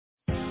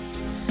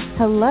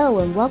Hello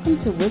and welcome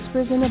to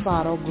Whispers in a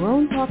Bottle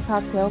Grown Talk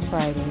Cocktail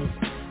Fridays,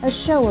 a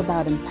show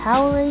about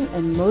empowering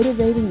and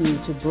motivating you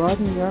to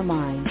broaden your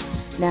mind.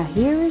 Now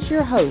here is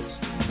your host,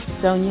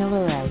 Sonia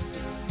Loray.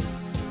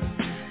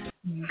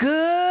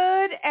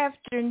 Good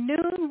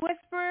afternoon,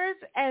 Whisperers,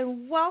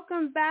 and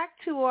welcome back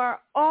to our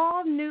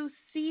all-new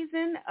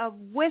season of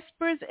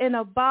Whispers in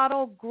a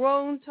Bottle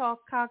Grown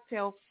Talk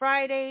Cocktail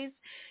Fridays.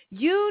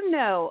 You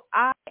know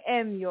I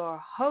am your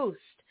host,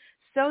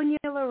 Sonia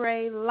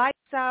Loray,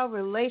 lifestyle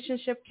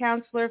relationship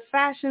counselor,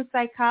 fashion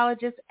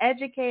psychologist,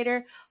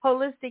 educator,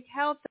 holistic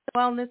health and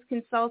wellness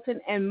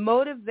consultant, and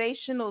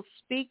motivational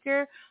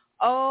speaker.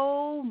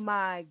 Oh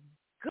my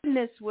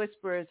goodness,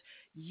 Whisperers,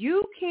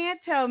 you can't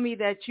tell me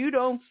that you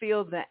don't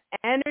feel the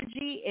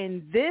energy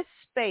in this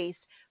space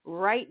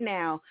right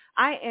now.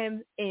 I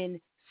am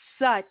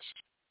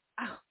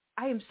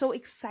so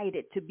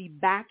excited to be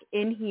back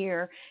in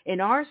here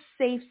in our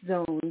safe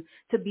zone,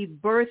 to be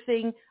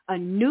birthing a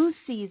new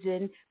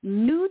season,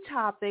 new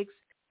topics.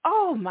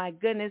 Oh my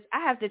goodness, I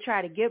have to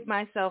try to get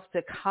myself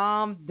to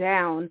calm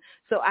down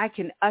so I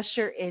can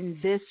usher in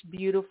this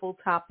beautiful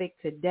topic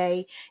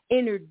today,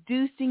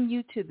 introducing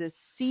you to the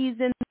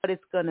season, what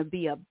it's going to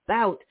be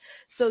about.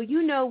 So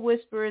you know,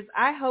 Whisperers,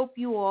 I hope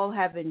you all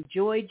have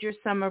enjoyed your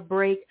summer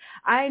break.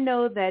 I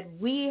know that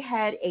we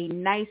had a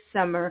nice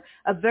summer,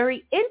 a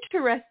very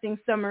interesting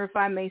summer, if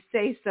I may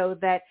say so,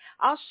 that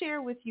I'll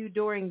share with you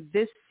during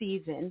this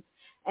season.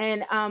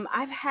 And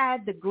I've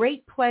had the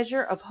great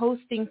pleasure of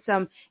hosting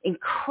some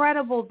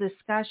incredible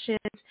discussions,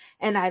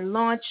 and I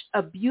launched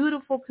a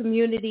beautiful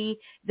community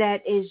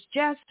that is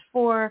just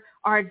for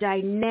our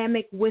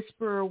dynamic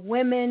whisperer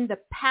women, the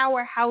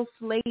powerhouse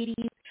ladies,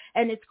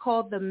 and it's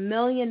called the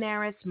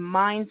Millionaires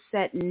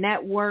Mindset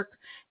Network.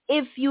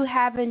 If you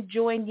haven't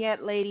joined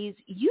yet, ladies,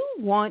 you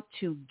want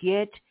to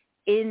get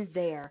in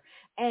there.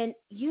 And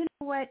you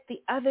know what?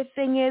 The other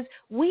thing is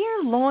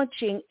we're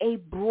launching a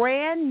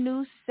brand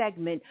new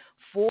segment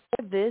for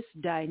this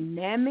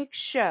dynamic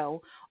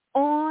show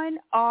on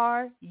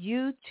our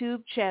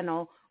YouTube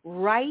channel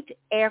right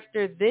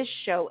after this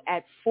show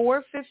at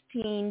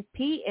 4:15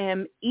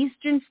 p.m.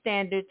 Eastern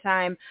Standard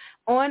Time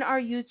on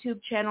our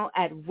YouTube channel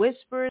at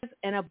Whispers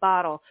in a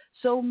Bottle.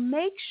 So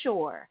make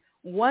sure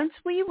once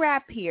we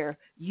wrap here,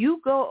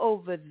 you go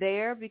over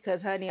there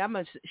because, honey, I'm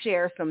going to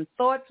share some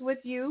thoughts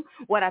with you,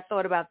 what I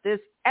thought about this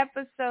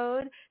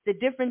episode, the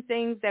different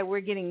things that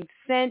we're getting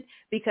sent,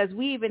 because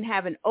we even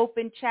have an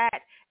open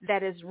chat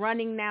that is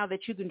running now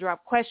that you can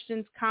drop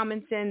questions,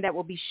 comments in that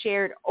will be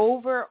shared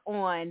over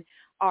on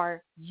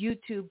our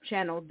YouTube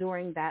channel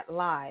during that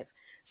live.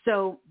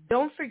 So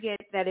don't forget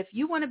that if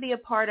you want to be a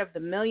part of the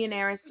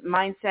Millionaires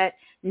Mindset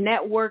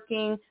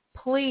Networking,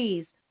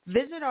 please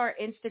visit our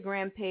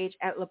Instagram page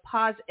at La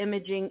Paz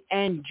Imaging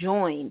and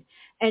join.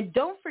 And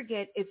don't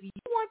forget, if you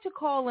want to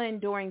call in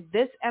during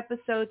this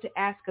episode to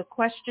ask a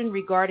question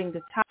regarding the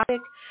topic,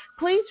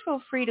 please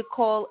feel free to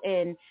call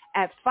in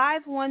at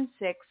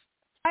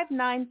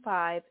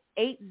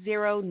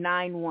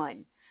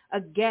 516-595-8091.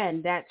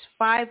 Again, that's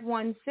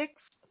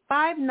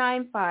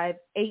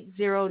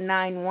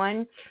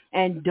 516-595-8091.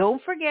 And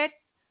don't forget,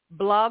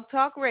 Blog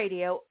Talk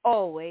Radio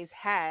always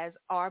has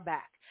our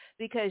back.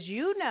 Because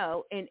you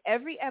know, in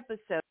every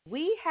episode,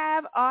 we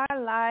have our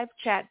live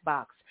chat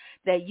box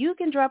that you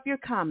can drop your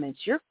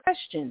comments, your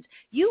questions.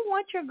 You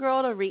want your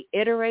girl to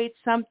reiterate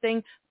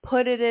something,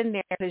 put it in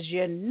there because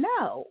you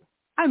know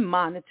I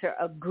monitor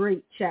a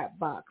great chat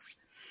box.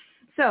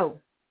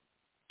 So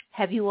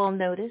have you all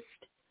noticed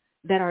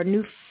that our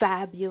new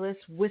fabulous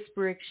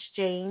Whisper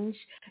Exchange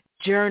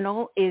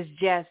journal is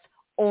just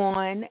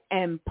on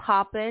and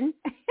popping?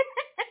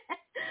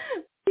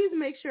 Please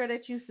make sure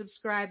that you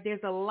subscribe.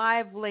 There's a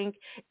live link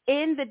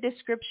in the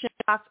description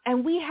box,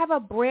 and we have a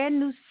brand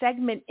new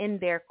segment in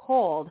there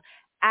called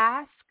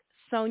Ask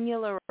Sonia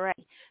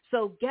Loray.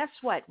 So guess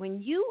what?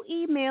 When you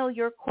email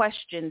your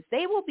questions,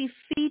 they will be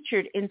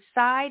featured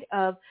inside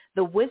of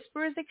the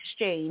Whispers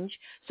Exchange.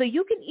 So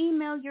you can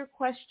email your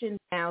questions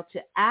now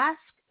to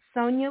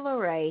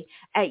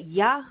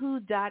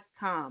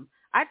AskSoniaLoray@yahoo.com.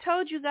 I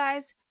told you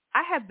guys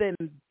I have been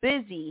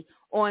busy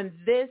on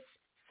this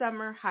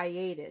summer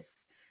hiatus.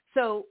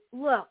 So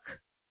look,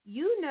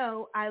 you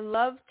know I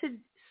love to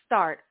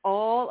start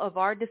all of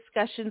our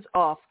discussions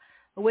off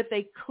with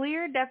a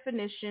clear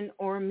definition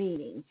or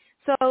meaning.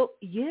 So,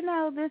 you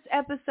know, this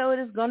episode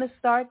is going to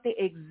start the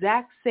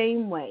exact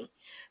same way.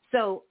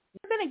 So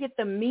we're going to get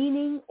the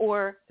meaning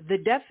or the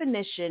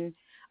definition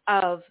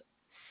of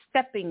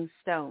stepping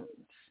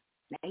stones.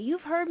 Now,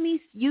 you've heard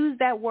me use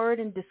that word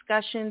in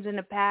discussions in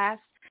the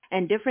past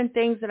and different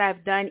things that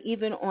I've done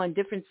even on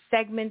different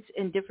segments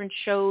in different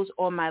shows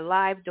on my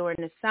live during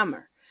the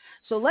summer.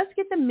 So let's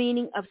get the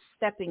meaning of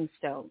stepping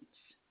stones.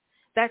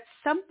 That's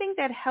something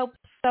that helps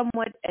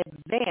someone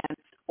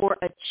advance or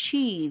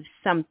achieve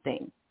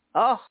something.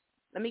 Oh,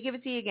 let me give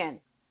it to you again.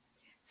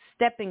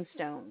 Stepping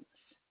stones.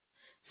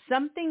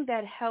 Something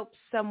that helps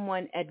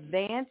someone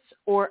advance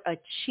or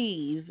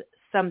achieve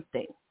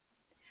something.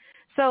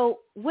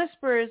 So,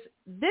 Whispers,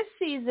 this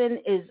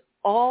season is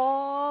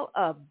all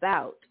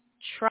about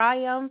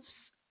triumphs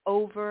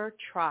over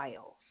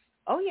trials.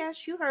 Oh, yes,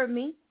 you heard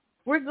me.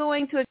 We're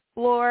going to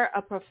explore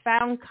a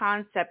profound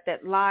concept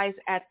that lies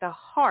at the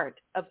heart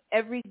of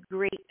every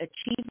great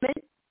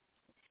achievement,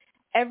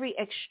 every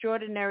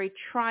extraordinary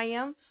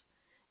triumph,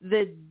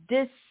 the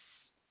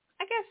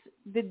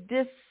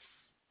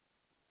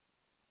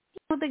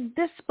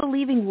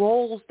disbelieving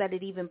roles that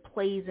it even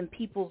plays in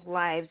people's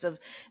lives, of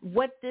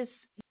what this,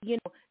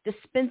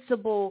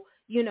 dispensable,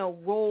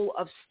 role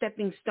of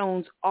stepping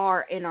stones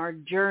are in our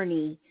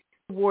journey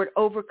toward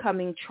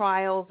overcoming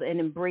trials and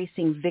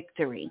embracing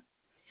victory.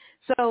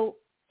 So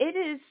it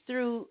is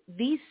through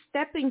these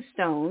stepping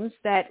stones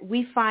that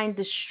we find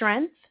the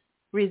strength,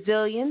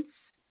 resilience,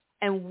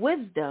 and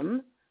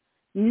wisdom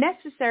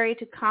necessary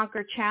to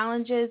conquer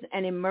challenges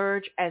and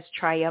emerge as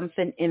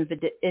triumphant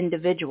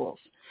individuals.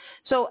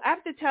 So I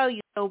have to tell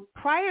you,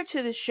 prior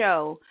to the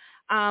show,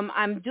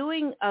 I'm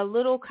doing a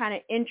little kind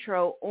of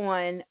intro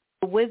on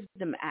the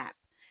Wisdom app.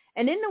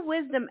 And in the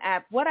Wisdom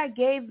app, what I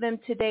gave them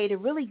today to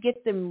really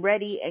get them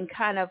ready and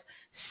kind of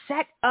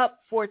set up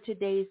for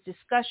today's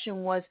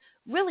discussion was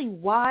really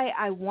why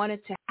I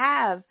wanted to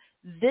have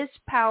this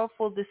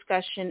powerful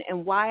discussion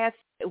and why I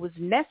thought it was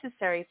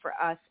necessary for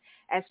us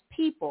as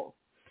people.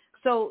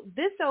 So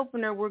this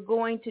opener, we're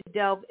going to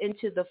delve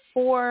into the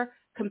 4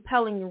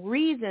 compelling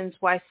reasons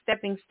why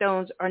stepping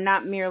stones are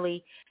not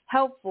merely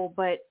helpful,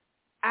 but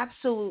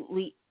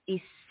absolutely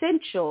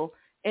essential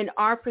in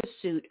our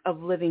pursuit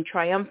of living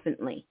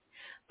triumphantly.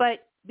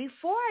 But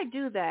before I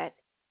do that,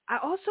 I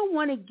also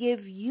want to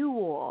give you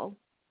all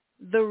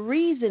the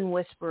reason,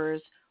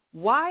 Whisperers,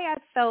 why I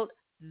felt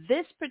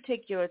this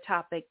particular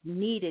topic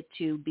needed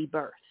to be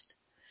birthed.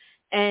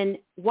 And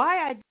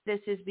why I did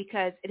this is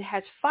because it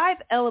has 5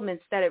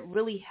 elements that it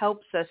really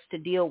helps us to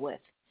deal with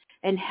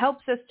and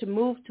helps us to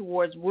move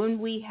towards when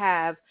we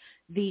have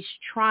these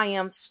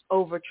triumphs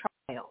over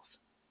trials.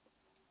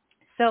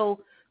 So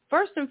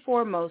first and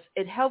foremost,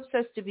 it helps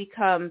us to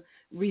become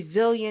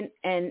resilient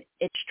and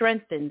it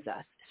strengthens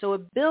us. So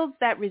it builds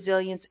that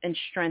resilience and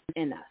strength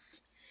in us.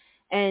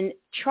 And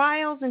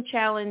trials and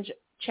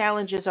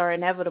challenges are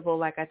inevitable,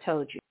 like I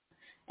told you.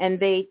 And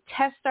they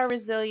test our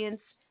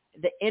resilience,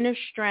 the inner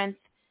strength.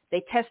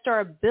 They test our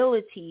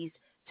abilities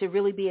to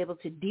really be able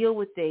to deal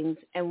with things.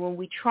 And when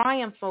we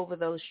triumph over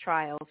those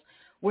trials,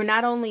 we're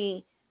not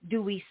only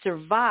do we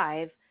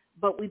survive,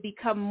 but we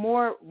become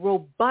more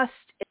robust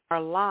in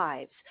our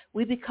lives.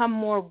 We become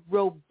more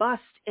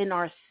robust in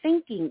our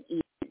thinking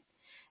even.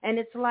 And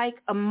it's like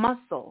a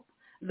muscle.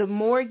 The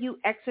more you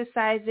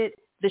exercise it,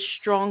 the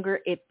stronger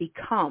it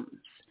becomes.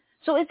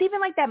 So it's even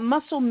like that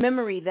muscle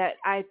memory that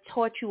I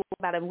taught you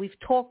about and we've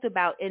talked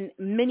about in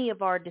many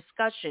of our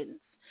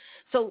discussions.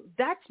 So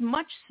that's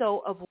much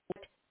so of what,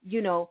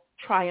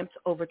 triumphs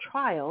over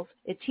trials,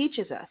 it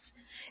teaches us.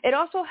 It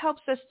also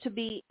helps us to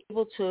be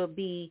able to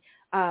be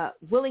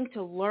willing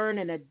to learn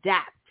and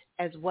adapt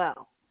as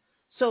well.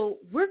 So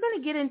we're going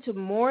to get into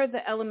more of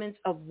the elements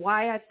of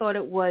why I thought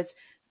it was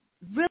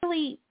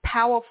really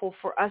powerful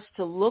for us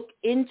to look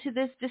into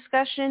this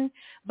discussion,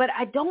 but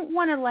I don't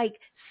want to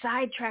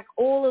sidetrack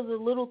all of the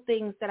little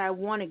things that I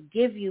want to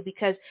give you,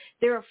 because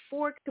there are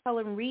 4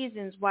 compelling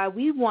reasons why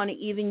we want to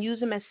even use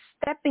them as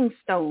stepping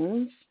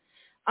stones,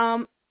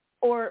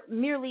 or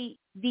merely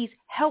these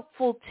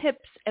helpful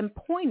tips and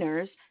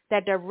pointers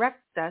that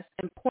direct us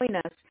and point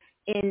us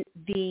in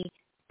the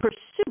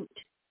pursuit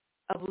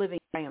of living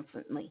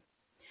triumphantly.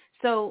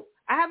 So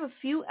I have a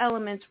few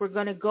elements we're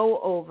going to go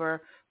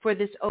over for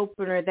this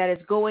opener that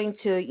is going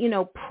to,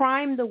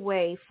 prime the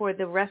way for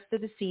the rest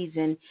of the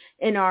season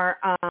in our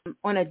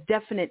on a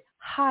definite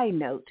high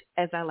note,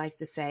 as I like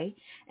to say.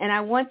 And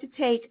I want to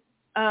take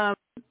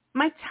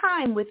my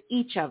time with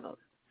each of them.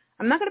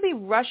 I'm not going to be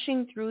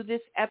rushing through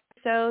this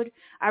episode.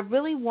 I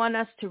really want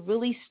us to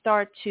really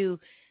start to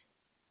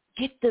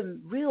get the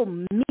real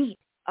meat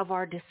of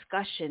our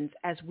discussions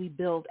as we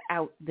build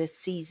out this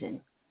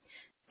season.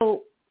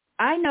 So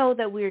I know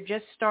that we're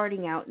just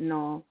starting out and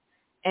all,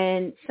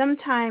 and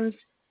sometimes,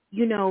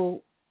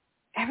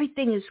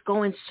 everything is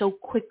going so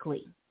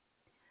quickly.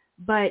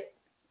 But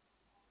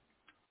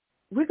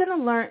we're going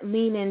to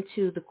lean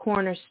into the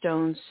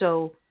cornerstone.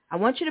 So I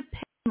want you to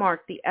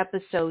mark the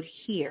episode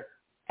here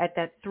at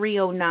that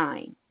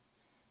 309.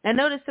 Now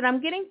notice that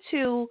I'm getting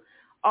to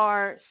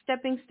our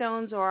stepping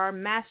stones or our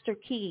master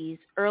keys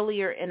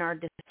earlier in our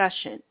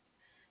discussion,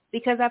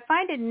 because I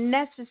find it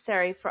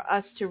necessary for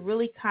us to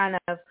really kind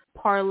of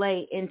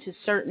parlay into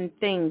certain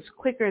things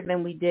quicker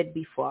than we did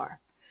before.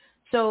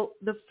 So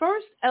the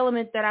first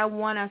element that I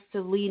want us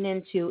to lean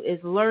into is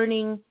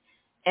learning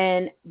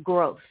and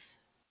growth.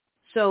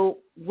 So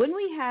when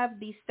we have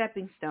these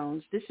stepping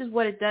stones, this is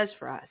what it does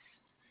for us.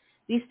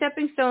 These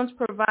stepping stones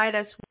provide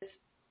us with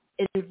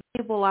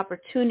invaluable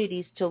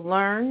opportunities to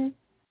learn,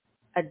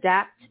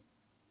 adapt,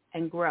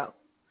 and grow.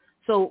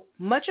 So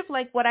much of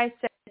like what I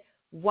said,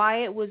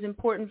 why it was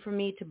important for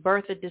me to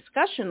birth a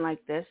discussion like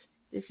this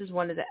is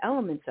one of the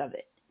elements of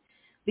it.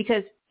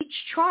 Because each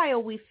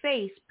trial we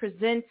face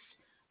presents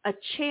a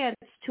chance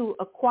to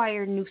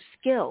acquire new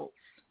skills.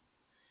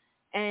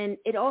 And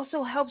it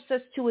also helps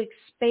us to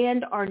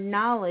expand our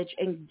knowledge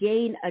and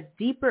gain a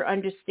deeper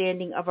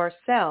understanding of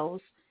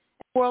ourselves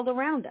and the world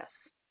around us.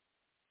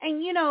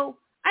 And,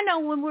 I know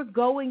when we're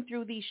going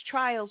through these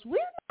trials, we're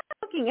not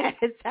looking at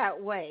it that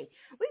way.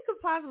 We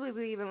could possibly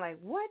be even like,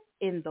 what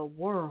in the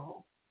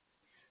world?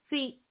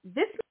 See,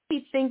 this made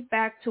me think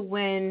back to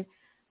when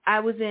I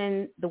was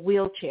in the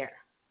wheelchair.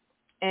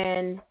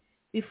 And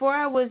before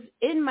I was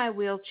in my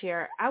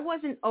wheelchair, I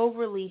wasn't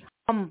overly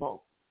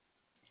humble.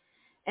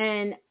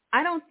 And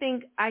I don't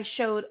think I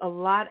showed a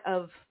lot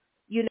of,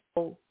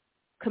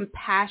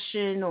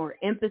 compassion or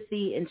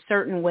empathy in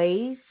certain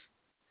ways.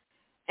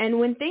 And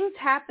when things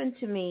happened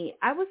to me,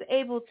 I was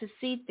able to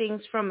see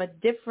things from a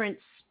different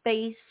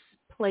space,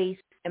 place,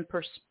 and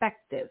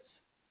perspective.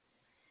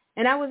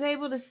 And I was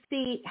able to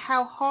see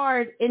how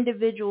hard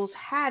individuals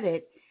had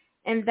it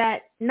and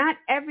that not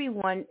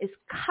everyone is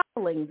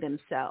coddling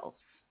themselves.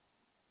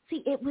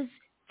 See, it was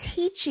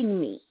teaching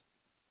me.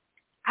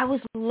 I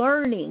was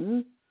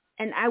learning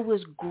and I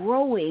was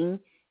growing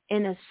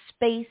in a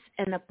space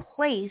and a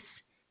place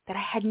that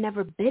I had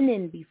never been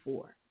in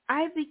before.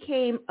 I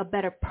became a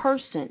better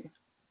person,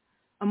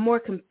 a more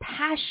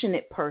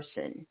compassionate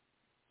person,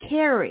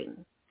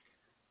 caring,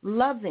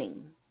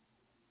 loving,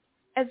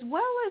 as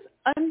well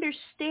as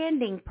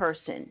understanding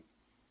person,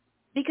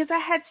 because I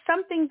had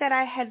something that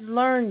I had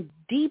learned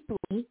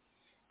deeply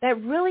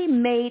that really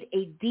made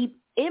a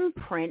deep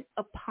imprint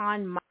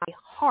upon my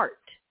heart.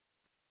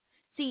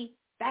 See,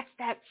 that's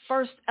that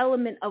first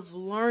element of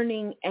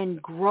learning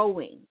and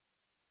growing.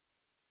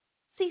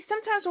 See,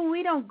 sometimes when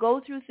we don't go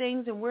through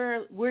things and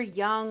we're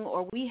young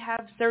or we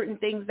have certain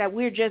things that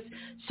we're just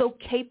so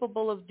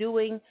capable of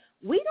doing,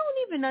 we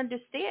don't even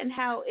understand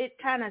how it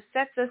kind of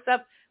sets us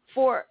up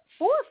for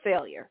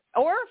failure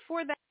or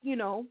for that,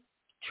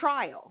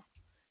 trial,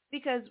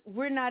 because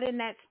we're not in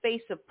that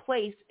space of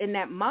place, in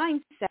that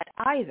mindset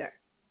either.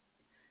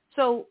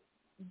 So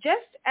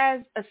just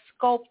as a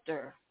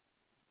sculptor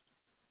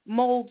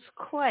molds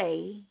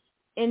clay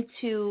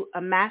into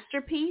a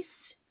masterpiece,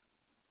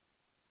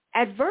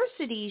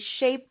 adversities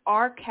shape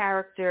our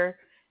character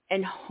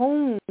and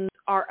hone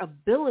our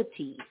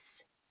abilities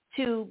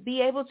to be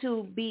able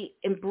to be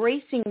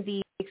embracing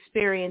these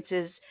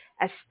experiences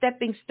as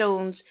stepping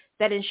stones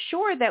that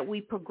ensure that we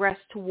progress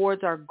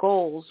towards our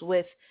goals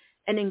with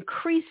an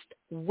increased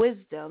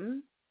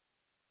wisdom,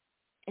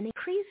 an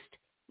increased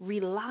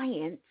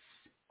reliance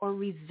or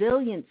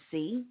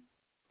resiliency,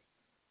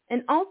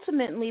 and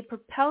ultimately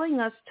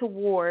propelling us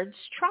towards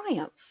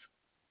triumph.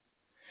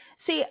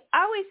 See,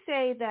 I always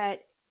say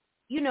that,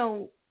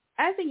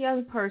 as a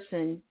young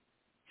person,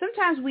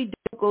 sometimes we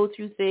don't go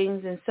through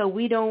things, and so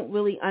we don't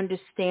really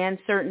understand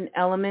certain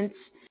elements.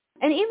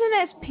 And even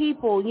as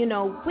people,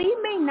 we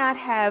may not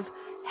have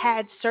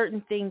had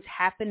certain things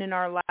happen in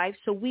our life,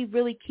 so we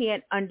really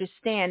can't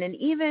understand. And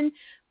even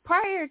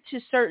prior to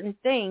certain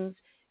things,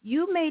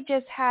 you may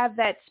just have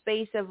that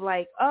space of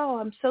like, oh,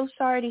 I'm so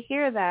sorry to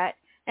hear that.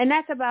 And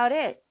that's about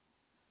it.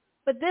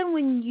 But then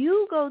when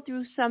you go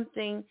through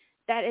something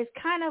that is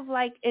kind of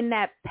like in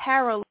that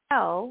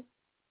parallel,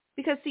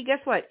 because see, guess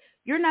what?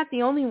 You're not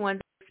the only one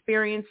that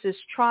experiences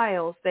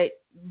trials that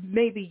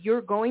maybe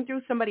you're going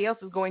through. Somebody else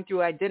is going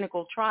through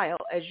identical trial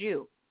as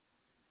you.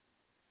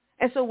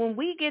 And so when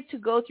we get to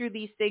go through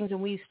these things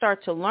and we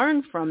start to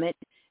learn from it,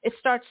 it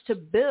starts to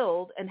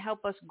build and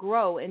help us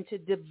grow and to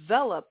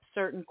develop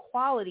certain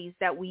qualities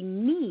that we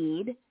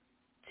need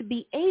to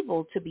be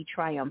able to be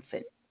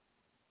triumphant.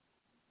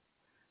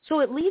 So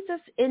it leads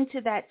us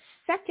into that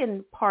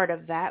second part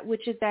of that,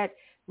 which is that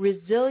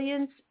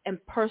resilience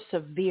and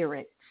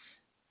perseverance.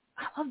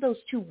 I love those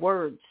two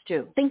words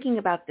too. Thinking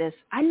about this,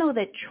 I know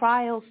that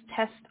trials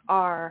test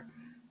our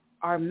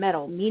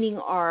mettle, meaning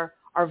our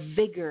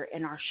vigor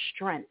and our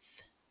strength,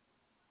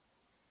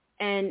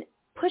 and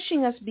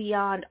pushing us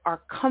beyond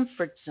our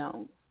comfort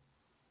zone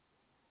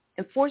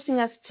and forcing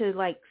us to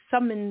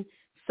summon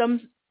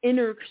some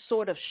inner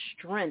sort of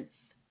strength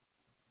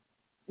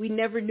we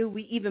never knew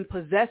we even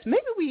possessed.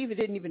 Maybe we even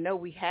didn't even know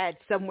we had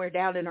somewhere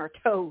down in our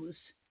toes.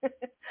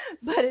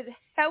 But it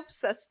helps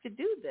us to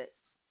do this.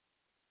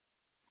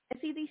 And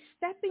see, these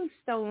stepping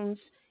stones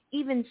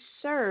even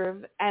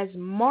serve as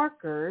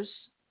markers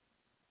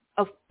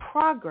of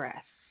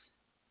progress.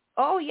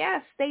 Oh,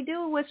 yes, they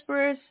do,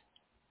 whisperers.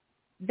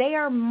 They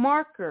are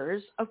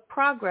markers of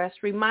progress,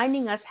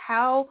 reminding us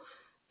how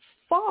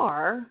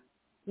far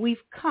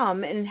we've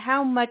come and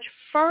how much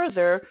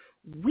further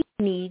we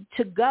need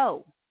to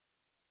go.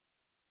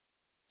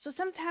 So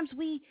sometimes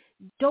we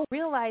don't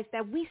realize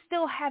that we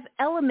still have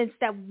elements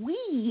that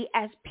we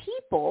as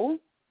people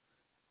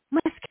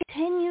must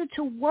continue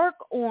to work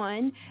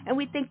on. And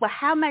we think, well,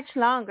 how much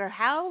longer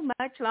am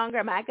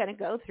I going to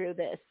go through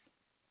this?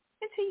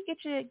 Until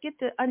you get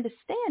to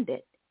understand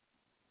it.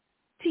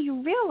 Till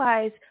you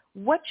realize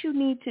what you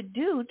need to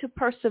do to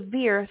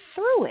persevere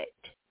through it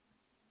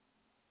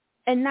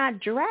and not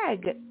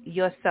drag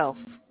yourself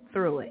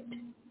through it.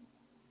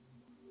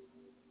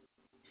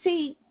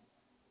 See,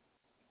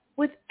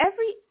 with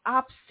every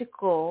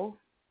obstacle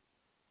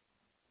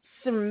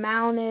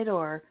surmounted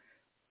or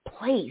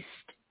placed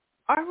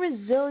our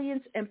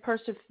resilience and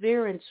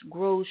perseverance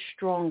grows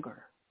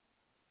stronger,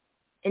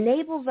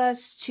 enables us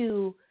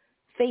to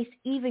face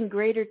even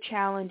greater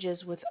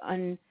challenges with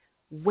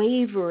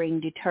unwavering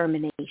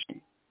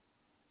determination.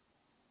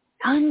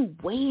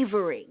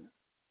 Unwavering.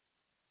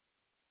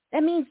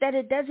 That means that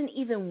it doesn't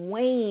even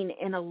wane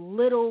in a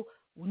little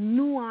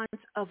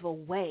nuance of a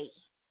way.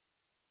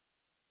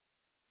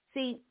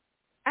 See,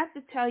 I have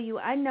to tell you,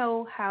 I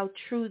know how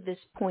true this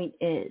point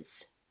is.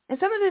 And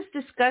some of these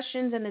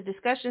discussions and the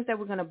discussions that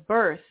we're going to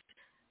birth,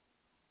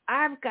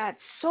 I've got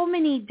so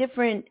many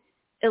different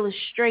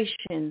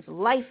illustrations,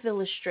 life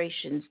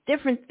illustrations,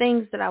 different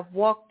things that I've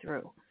walked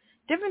through,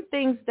 different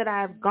things that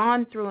I've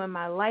gone through in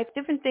my life,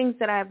 different things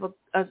that I've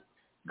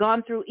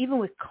gone through even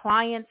with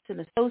clients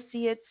and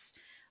associates,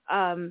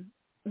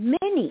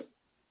 many.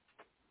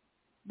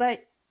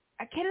 But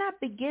I cannot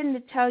begin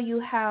to tell you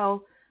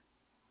how,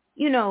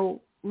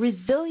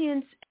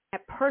 resilience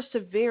and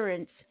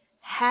perseverance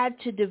had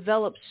to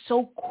develop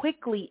so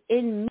quickly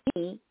in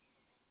me,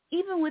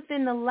 even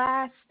within the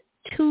last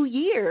 2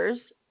 years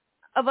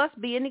of us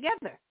being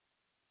together.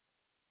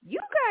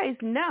 You guys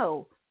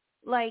know,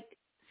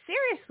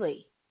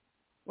 seriously,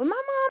 when my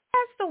mom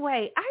passed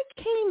away, I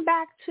came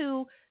back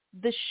to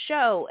the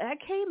show and I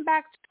came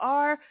back to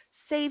our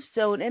safe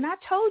zone and I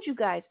told you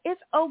guys,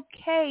 it's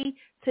okay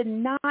to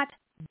not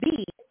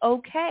be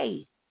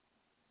okay.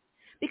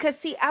 Because,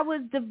 see, I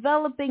was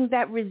developing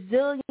that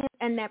resilience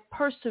and that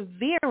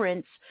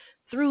perseverance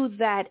through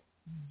that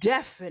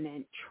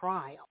definite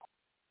trial.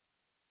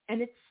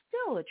 And it's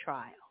still a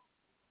trial.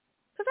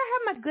 Because I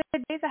have my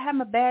good days, I have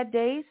my bad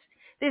days.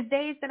 There's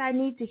days that I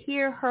need to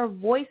hear her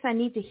voice. I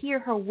need to hear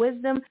her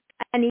wisdom.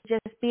 I need to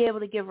just be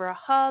able to give her a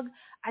hug.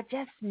 I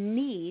just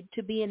need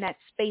to be in that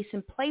space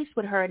and place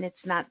with her, and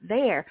it's not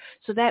there.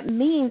 So that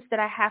means that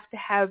I have to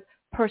have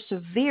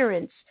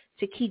perseverance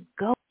to keep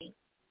going,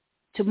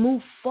 to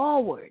move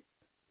forward.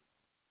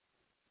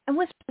 And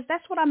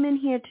that's what I'm in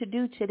here to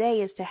do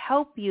today, is to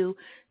help you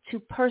to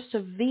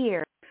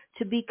persevere,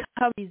 to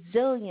become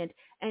resilient,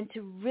 and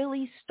to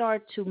really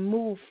start to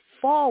move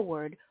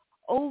forward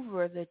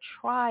over the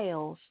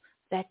trials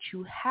that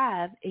you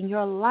have in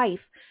your life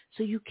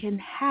so you can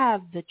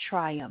have the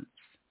triumphs.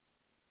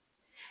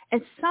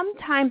 And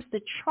sometimes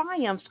the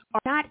triumphs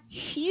are not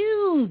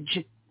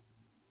huge.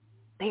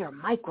 They are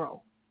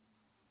micro.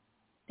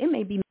 They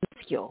may be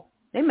minuscule.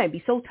 They may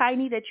be so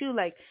tiny that you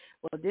was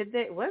there a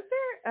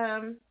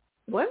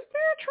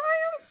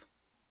triumph?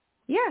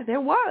 Yeah,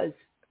 there was.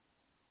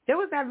 There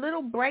was that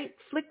little bright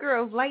flicker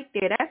of light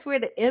there. That's where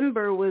the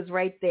ember was,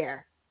 right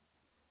there.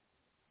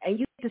 And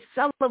you have to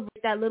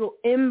celebrate that little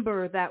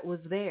ember that was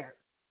there.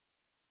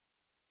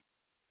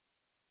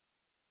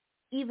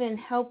 Even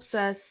helps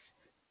us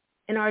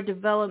in our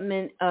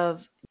development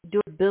of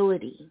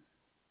durability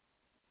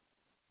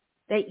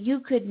that you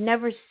could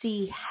never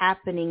see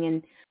happening.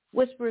 And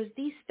Whisperers,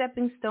 these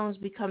stepping stones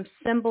become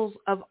symbols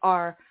of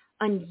our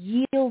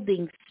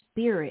unyielding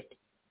spirit,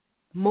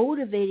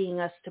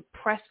 motivating us to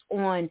press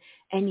on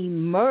and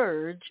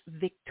emerge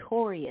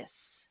victorious.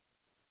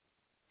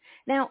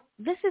 Now,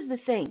 this is the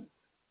thing.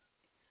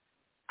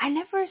 I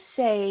never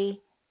say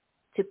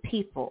to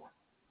people,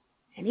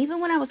 and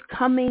even when I was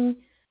coming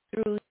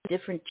through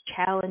different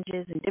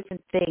challenges and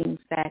different things,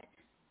 that,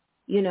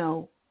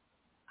 I'm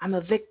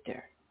a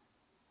victor.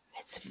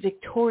 It's a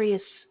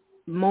victorious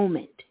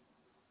moment.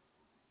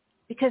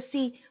 Because,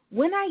 see,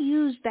 when I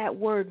use that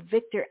word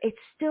victor, it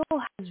still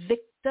has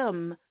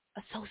victim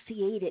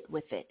associated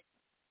with it.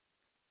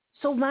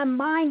 So my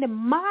mind and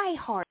my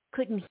heart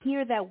couldn't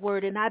hear that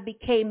word, and I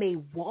became a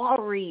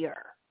warrior.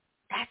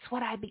 That's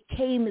what I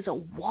became, as a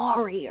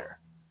warrior.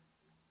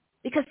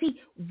 Because, see,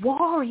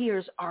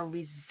 warriors are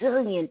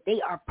resilient.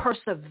 They are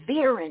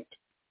perseverant.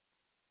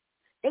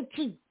 They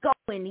keep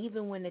going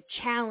even when the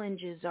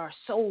challenges are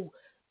so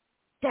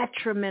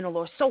detrimental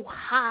or so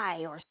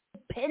high or so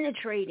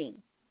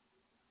penetrating.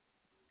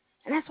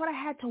 And that's what I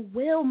had to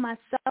will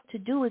myself to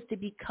do, is to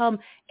become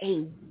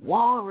a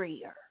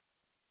warrior.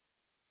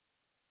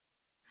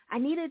 I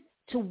needed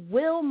to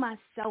will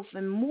myself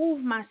and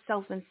move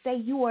myself and say,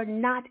 you are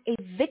not a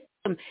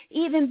victim.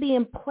 Even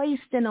being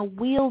placed in a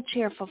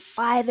wheelchair for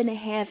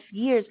 5.5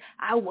 years,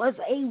 I was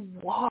a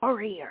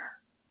warrior.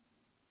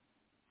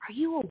 Are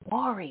you a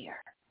warrior?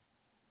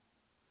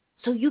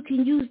 So you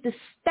can use the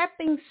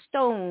stepping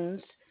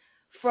stones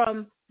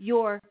from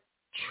your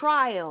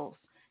trials,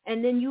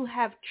 and then you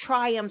have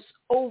triumphs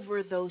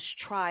over those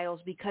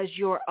trials because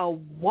you're a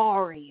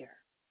warrior.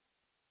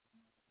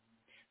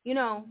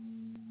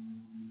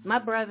 My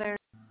brother,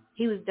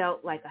 he was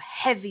dealt like a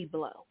heavy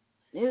blow.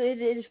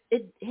 It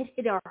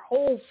hit our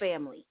whole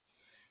family.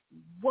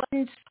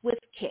 One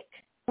swift kick.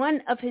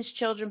 One of his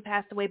children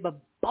passed away, but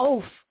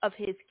both of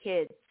his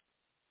kids.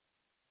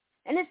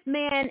 And this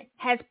man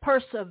has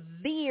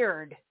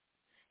persevered.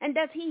 And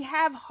does he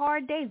have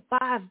hard days?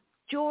 By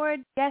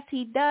George, yes,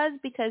 he does,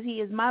 because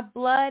he is my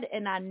blood,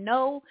 and I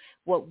know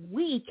what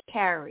we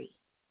carry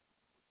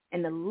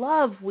and the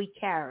love we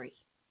carry.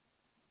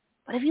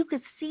 But if you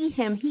could see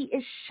him, he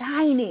is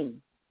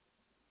shining.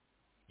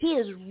 He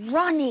is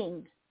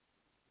running.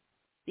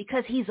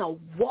 because he's a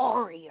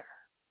warrior.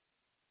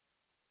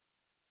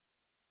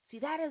 See,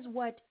 that is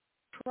what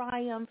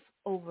triumph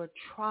over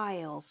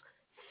trials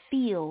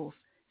feels,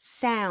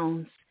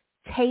 sounds,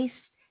 tastes,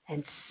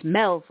 and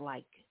smells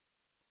like.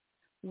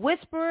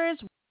 Whisperers,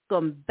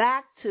 welcome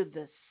back to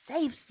the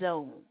safe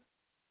zone.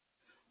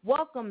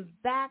 Welcome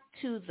back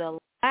to the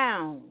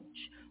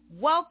lounge.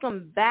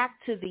 Welcome back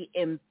to the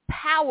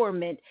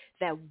empowerment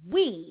that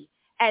we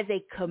as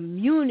a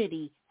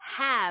community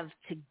have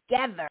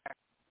together.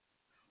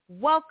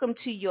 Welcome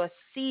to your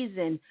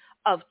season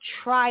of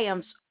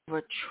triumphs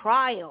over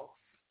trials.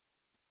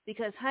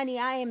 Because, honey,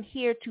 I am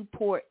here to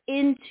pour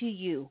into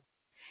you.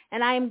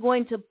 And I am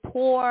going to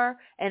pour,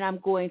 and I'm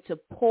going to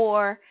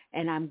pour,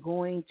 and I'm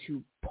going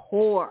to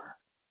pour.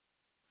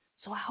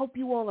 So I hope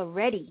you all are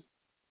ready.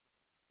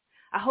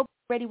 I hope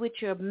you're ready with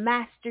your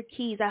master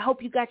keys. I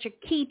hope you got your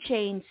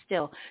keychain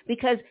still,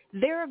 because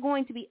there are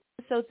going to be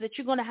episodes that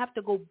you're going to have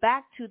to go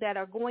back to that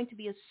are going to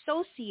be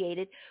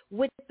associated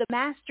with the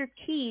master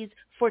keys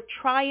for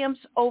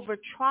triumphs over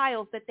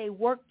trials, that they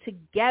work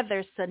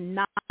together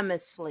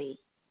synonymously.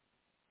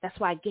 That's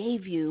why I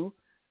gave you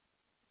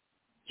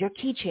your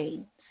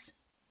keychains.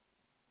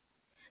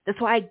 That's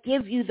why I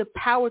give you the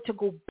power to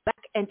go back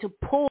and to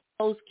pull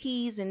those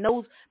keys and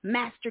those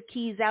master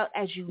keys out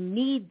as you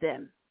need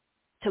them,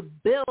 to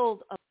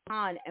build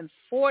upon and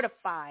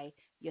fortify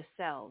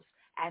yourselves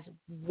as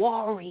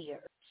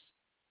warriors.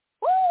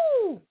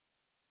 Woo!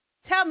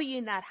 Tell me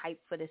you're not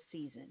hyped for this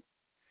season.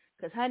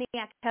 Because, honey,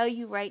 I tell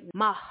you right now,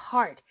 my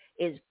heart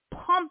is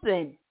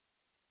pumping.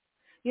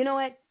 You know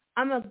what?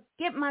 I'm going to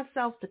get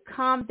myself to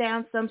calm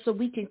down some so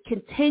we can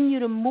continue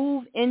to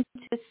move into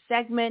this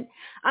segment.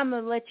 I'm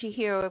going to let you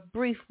hear a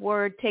brief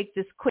word, take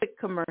this quick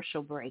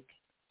commercial break.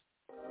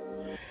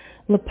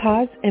 La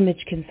Paz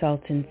Image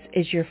Consultants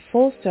is your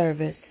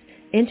full-service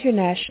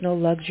international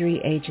luxury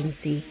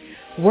agency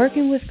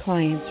working with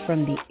clients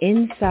from the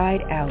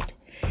inside out.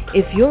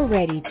 If you're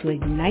ready to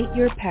ignite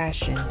your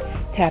passion,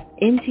 tap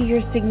into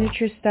your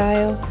signature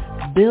style,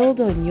 build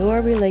on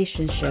your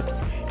relationships,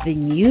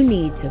 then you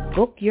need to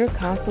book your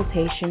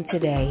consultation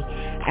today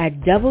at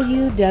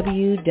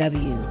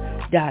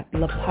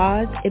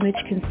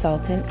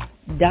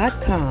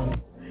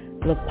www.lapazimageconsultant.com.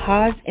 La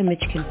Paz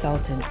Image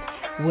Consultants,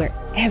 where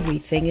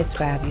everything is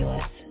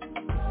fabulous.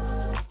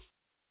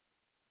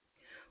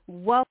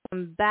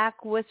 Welcome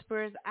back,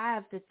 Whispers. I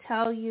have to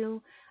tell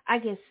you, I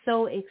get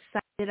so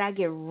excited. I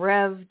get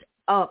revved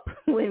up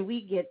when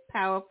we get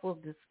powerful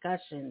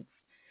discussions.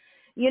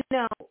 You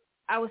know,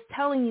 I was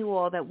telling you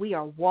all that we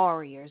are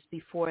warriors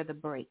before the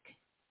break.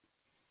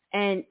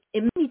 And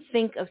it made me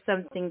think of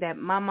something that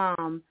my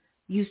mom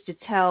used to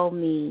tell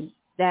me,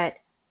 that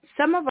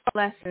some of our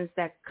lessons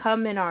that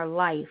come in our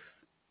life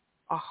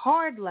are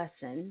hard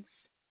lessons,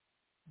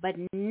 but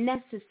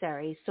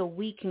necessary so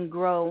we can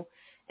grow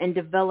and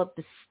develop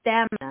the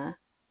stamina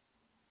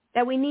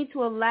that we need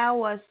to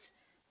allow us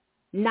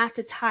not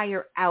to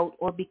tire out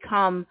or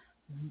become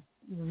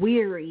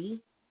weary.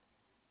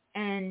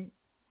 And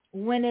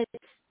when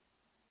it's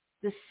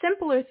the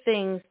simpler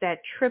things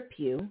that trip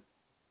you,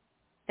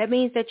 that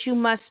means that you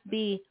must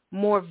be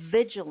more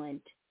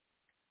vigilant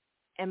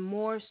and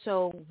more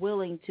so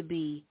willing to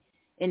be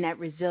in that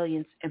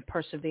resilience and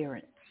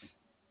perseverance.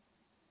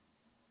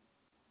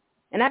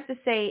 And I have to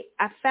say,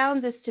 I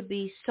found this to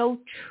be so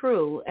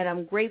true, and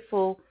I'm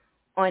grateful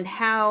on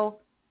how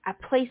I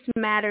place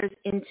matters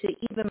into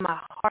even my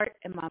heart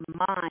and my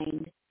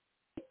mind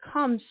when it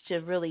comes to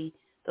really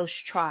those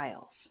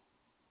trials,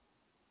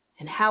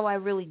 and how I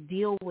really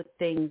deal with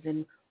things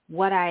and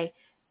what I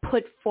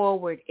put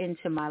forward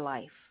into my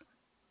life.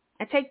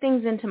 I take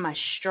things into my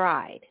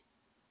stride.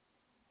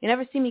 You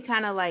never see me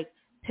kind of like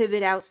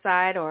pivot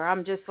outside, or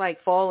I'm just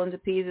like falling to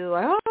pieces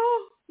like,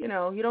 oh, you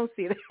don't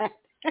see that.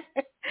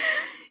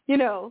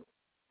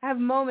 I have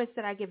moments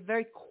that I get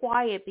very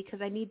quiet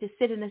because I need to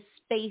sit in a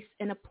space,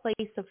 in a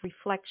place of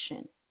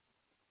reflection.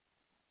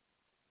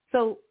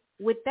 So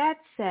with that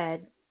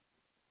said,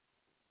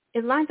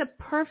 it lines up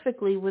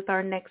perfectly with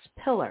our next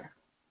pillar,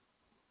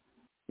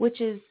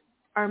 which is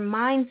our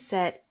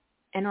mindset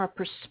and our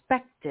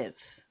perspective.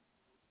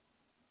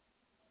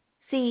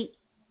 See,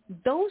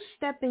 those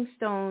stepping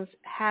stones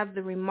have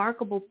the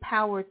remarkable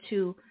power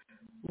to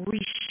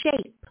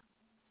reshape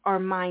our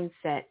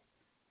mindset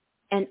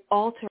and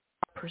alter our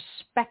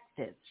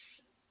perspectives.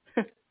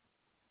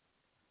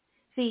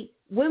 See,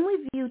 when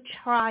we view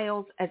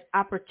trials as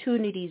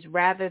opportunities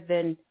rather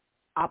than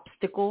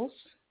obstacles,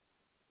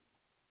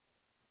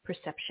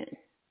 perception,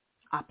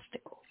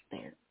 obstacles,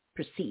 they're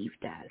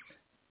perceived as,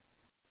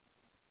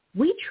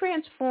 we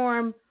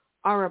transform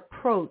our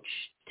approach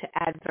to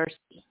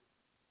adversity.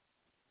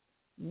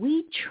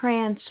 We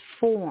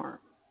transform.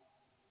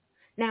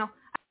 Now,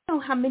 I don't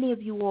know how many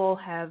of you all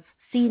have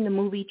seen the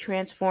movie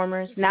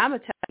Transformers. Now, I'm going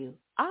to tell you,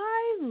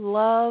 I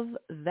love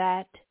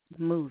that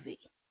movie.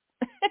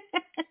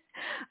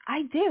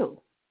 I do.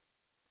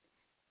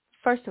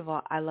 First of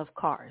all, I love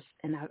cars,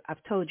 and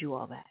I've told you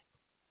all that.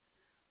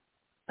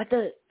 But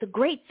the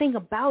great thing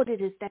about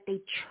it is that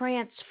they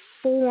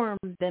transform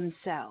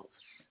themselves.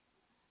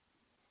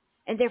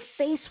 And they're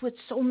faced with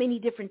so many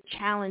different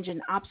challenges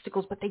and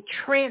obstacles, but they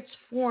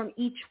transform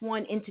each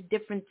one into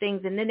different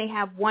things. And then they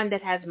have one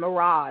that has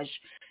Mirage,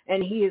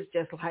 and he is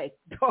just like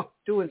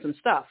doing some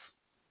stuff.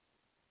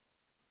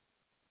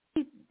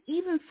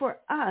 Even for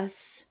us,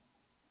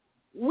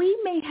 we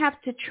may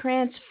have to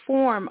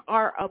transform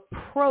our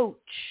approach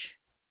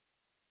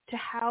to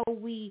how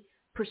we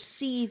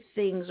perceive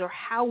things or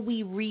how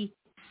we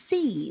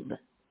receive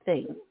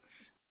things.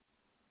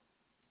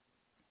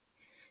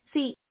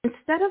 See,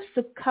 instead of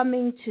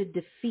succumbing to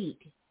defeat,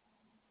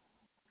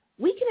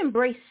 we can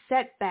embrace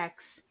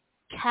setbacks,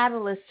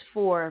 catalysts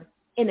for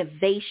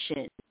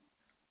innovation,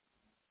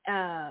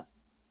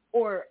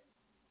 or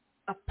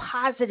a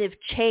positive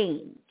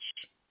change.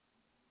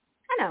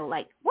 I know,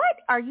 like, what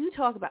are you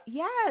talking about?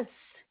 Yes.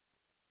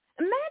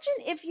 Imagine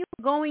if you're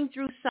going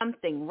through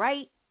something,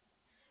 right?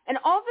 And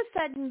all of a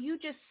sudden you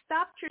just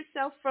stopped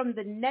yourself from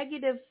the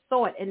negative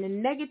thought and the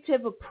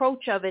negative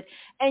approach of it,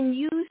 and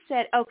you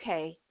said,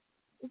 okay,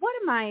 what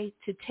am I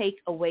to take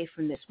away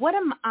from this? What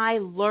am I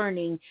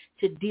learning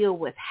to deal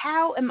with?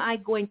 How am I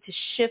going to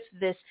shift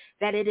this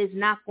that it is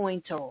not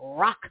going to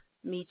rock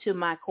me to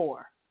my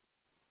core?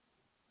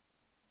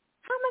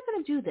 How am I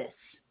going to do this?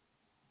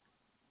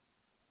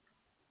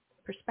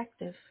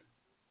 Perspective.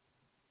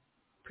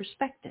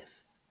 Perspective.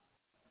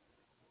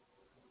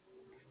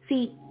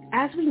 See,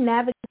 as we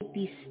navigate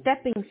these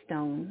stepping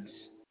stones,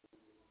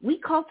 we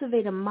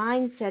cultivate a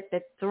mindset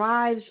that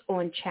thrives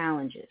on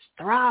challenges,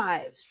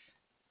 thrives,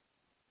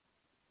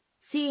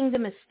 seeing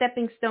them as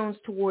stepping stones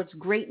towards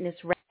greatness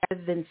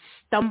rather than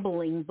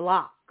stumbling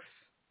blocks.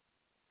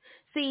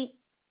 See,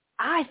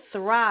 I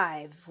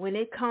thrive when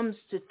it comes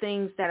to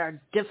things that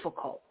are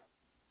difficult,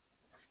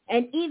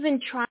 and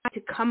even trying to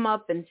come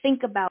up and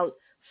think about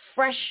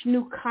fresh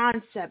new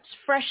concepts,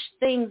 fresh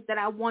things that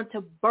I want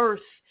to birth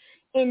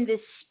in this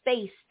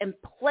space and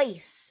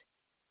place.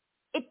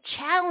 It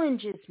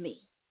challenges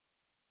me.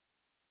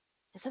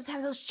 And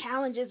sometimes those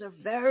challenges are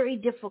very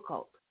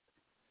difficult.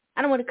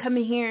 I don't want to come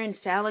in here and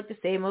sound like the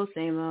same old,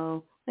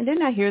 and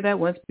didn't I hear that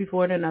once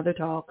before in another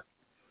talk?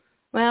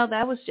 Well,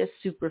 that was just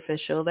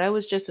superficial. That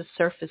was just a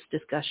surface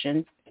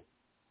discussion.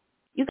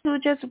 You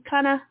could just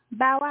kind of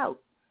bow out.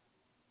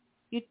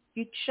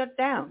 You'd shut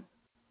down.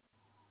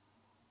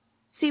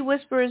 See,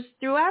 Whisperers,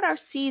 throughout our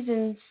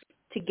seasons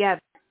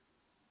together,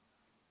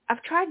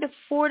 I've tried to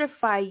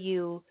fortify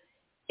you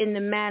in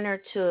the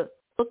manner to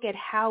look at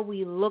how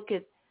we look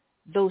at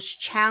those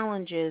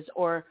challenges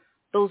or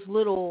those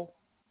little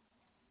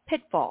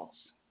pitfalls.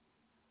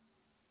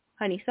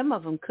 Honey, some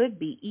of them could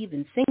be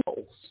even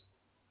sinkholes.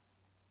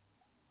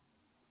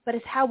 But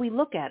it's how we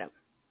look at them.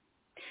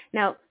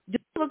 Now, do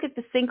we look at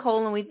the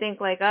sinkhole and we think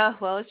like, oh,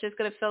 well, it's just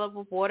going to fill up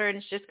with water and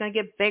it's just going to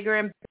get bigger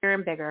and bigger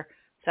and bigger,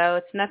 so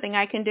it's nothing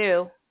I can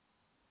do?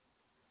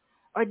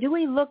 Or do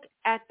we look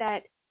at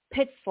that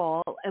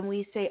pitfall and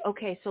we say,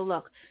 okay, so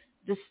look,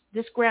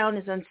 this ground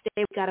is unstable.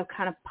 We've got to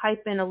kind of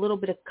pipe in a little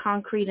bit of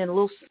concrete and a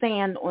little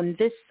sand on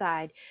this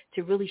side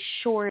to really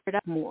shore it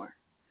up more.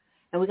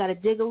 And we got to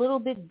dig a little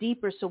bit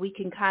deeper so we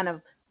can kind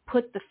of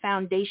put the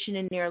foundation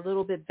in there a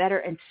little bit better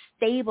and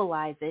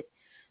stabilize it.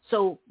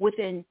 So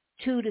within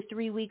 2 to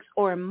 3 weeks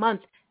or a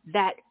month,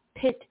 that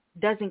pit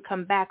doesn't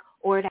come back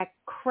or that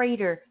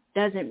crater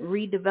doesn't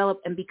redevelop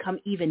and become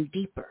even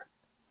deeper.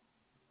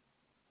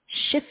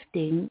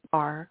 Shifting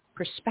our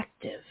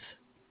perspective.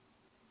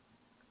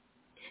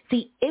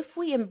 See, if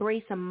we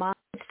embrace a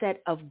mindset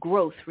of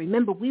growth,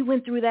 remember we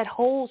went through that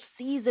whole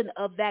season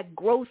of that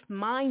growth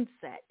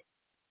mindset.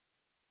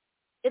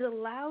 It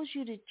allows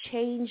you to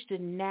change the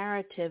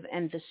narrative,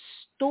 and the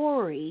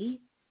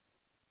story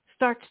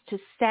starts to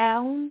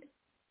sound,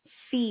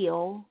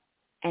 feel,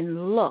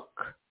 and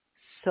look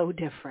so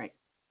different.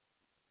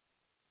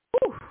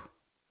 Whew.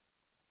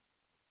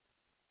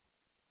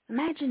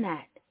 Imagine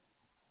that.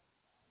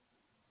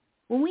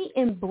 When we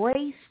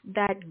embrace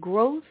that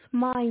growth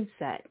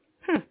mindset,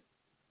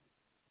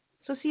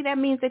 so see, that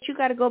means that you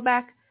got to go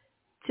back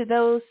to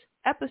those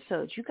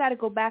episodes. You got to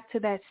go back to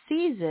that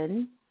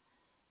season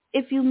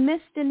if you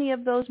missed any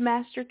of those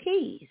master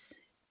keys.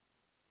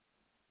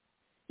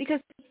 Because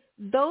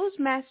those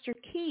master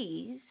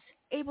keys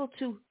able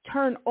to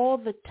turn all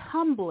the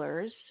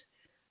tumblers,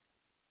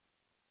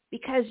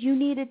 because you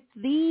needed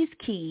these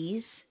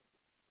keys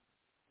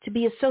to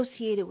be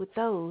associated with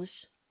those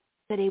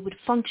that they would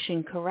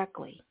function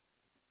correctly.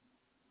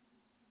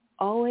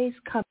 Always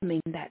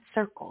coming in that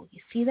circle. You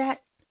see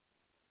that?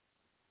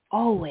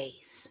 Always.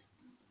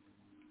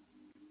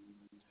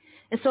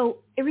 And so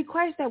it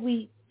requires that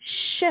we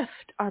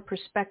shift our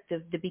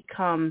perspective to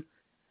become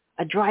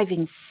a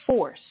driving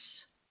force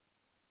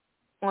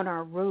on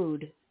our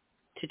road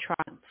to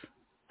triumph.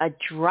 A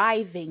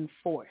driving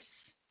force.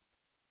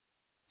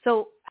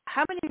 So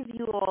how many of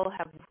you all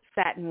have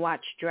sat and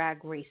watched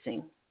drag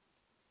racing?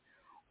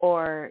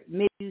 Or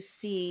maybe you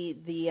see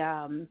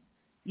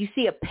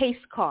a pace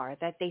car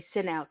that they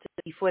send out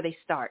before they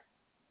start.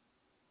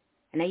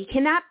 And now you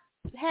cannot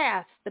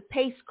pass the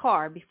pace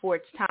car before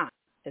it's time,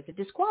 because it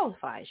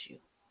disqualifies you.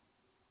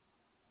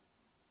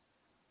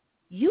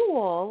 You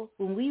all,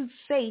 when we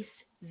face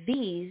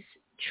these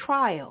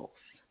trials.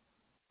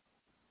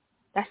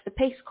 That's the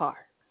pace car.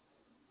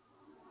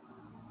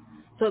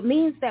 So it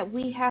means that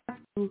we have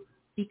to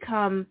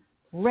become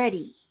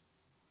ready.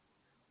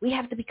 We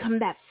have to become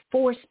that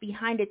force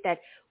behind it, that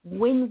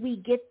when we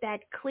get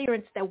that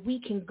clearance, that we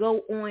can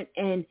go on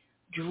and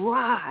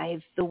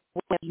drive the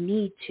way we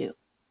need to.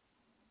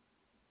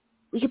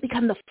 We can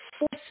become the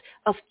force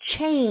of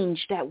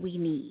change that we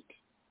need.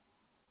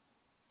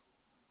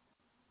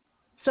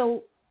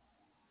 So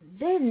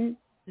then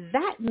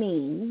that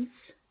means,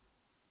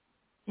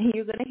 and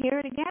you're going to hear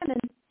it again,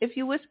 and if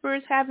you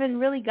whisperers haven't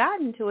really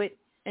gotten to it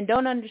and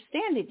don't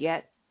understand it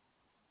yet,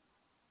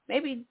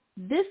 maybe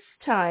this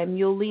time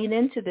you'll lean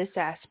into this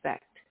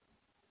aspect.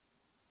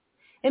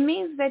 It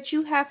means that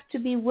you have to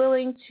be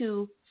willing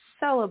to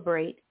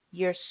celebrate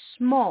your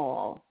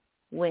small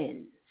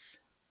wins.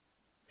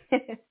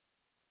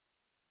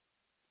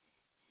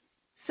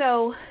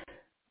 So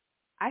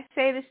I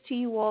say this to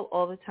you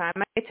all the time.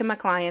 I say it to my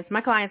clients.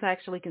 My clients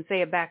actually can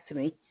say it back to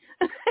me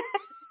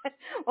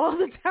all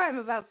the time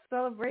about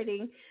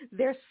celebrating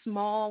their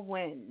small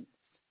wins.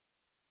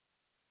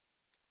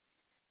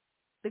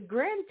 The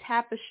grand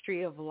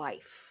tapestry of life.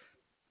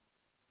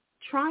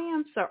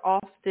 Triumphs are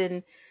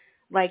often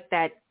like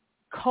that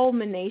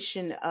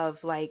culmination of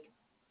like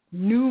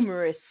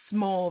numerous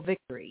small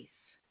victories.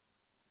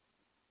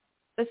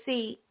 But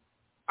see,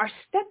 our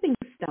stepping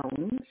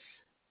stones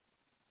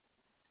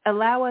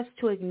allow us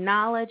to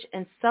acknowledge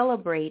and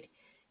celebrate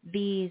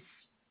these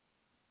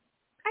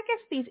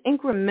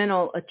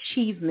incremental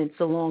achievements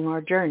along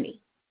our journey.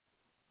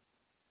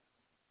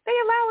 They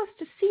allow us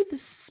to see the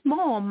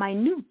small,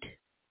 minute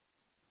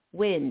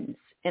wins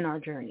in our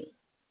journey.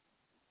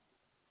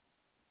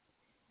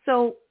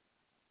 So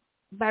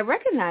by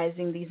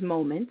recognizing these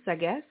moments,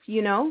 we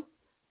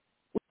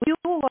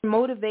fuel our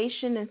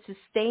motivation and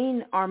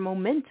sustain our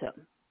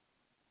momentum.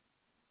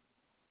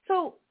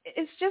 So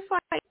it's just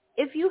like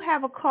if you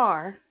have a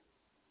car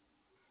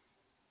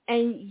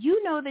and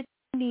you know that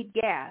you need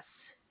gas,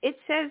 it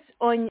says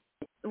on,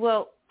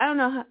 I don't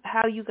know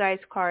how you guys'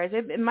 cars,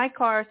 my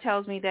car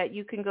tells me that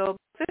you can go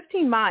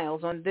 15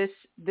 miles on this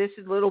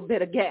little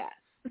bit of gas.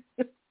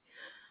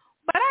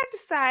 But I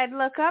decide,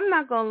 look, I'm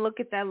not going to look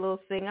at that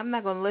little thing. I'm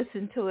not going to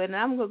listen to it, and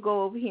I'm going to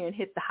go over here and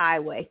hit the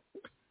highway.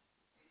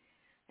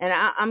 And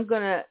I'm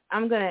going to,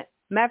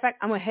 matter of fact,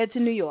 I'm going to head to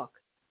New York.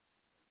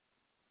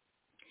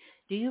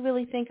 Do you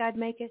really think I'd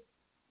make it?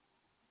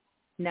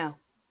 No.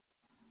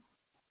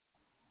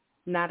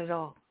 Not at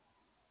all.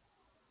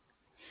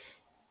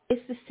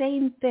 It's the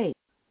same thing.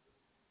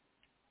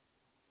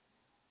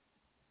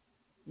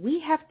 We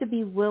have to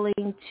be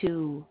willing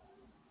to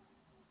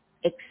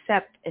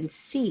accept and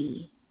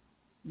see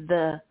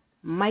the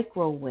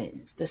micro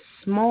wins, the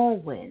small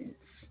wins,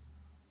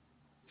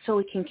 so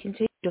it can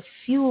continue to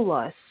fuel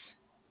us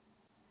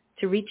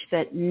to reach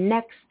that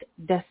next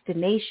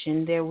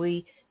destination there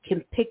we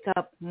can pick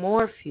up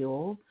more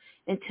fuel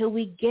until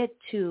we get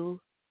to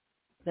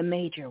the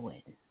major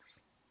wins,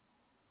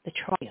 the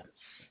triumphs.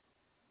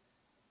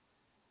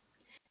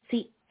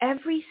 See,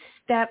 every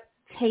step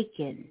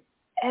taken,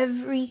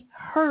 every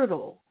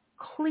hurdle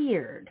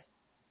cleared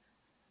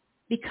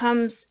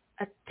becomes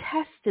a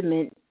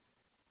testament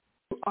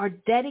to our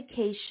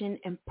dedication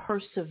and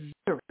perseverance.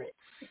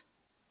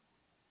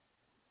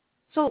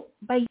 So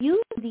by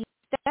using these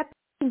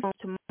stepping stones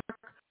to mark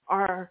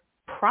our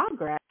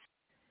progress,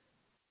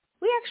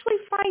 we actually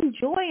find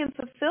joy and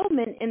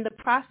fulfillment in the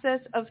process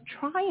of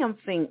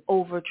triumphing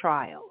over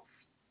trials.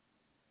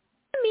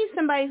 I meet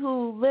somebody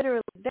who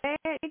literally,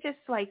 they just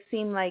like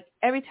seem like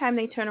every time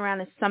they turn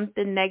around it's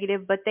something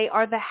negative, but they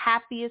are the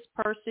happiest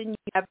person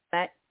you ever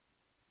met.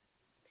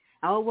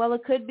 Oh, well,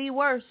 it could be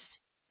worse.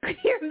 You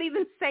hear me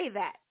even say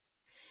that.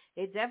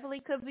 It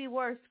definitely could be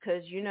worse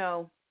because,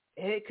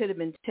 it could have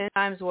been 10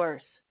 times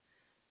worse.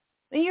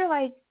 And you're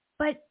like,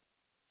 but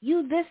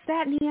you this,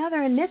 that, and the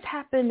other, and this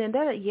happened, and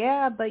that.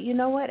 Yeah, but you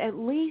know what? At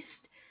least,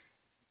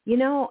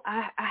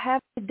 I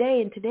have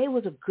today, and today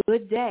was a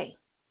good day.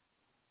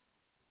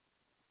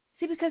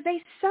 See, because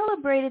they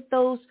celebrated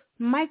those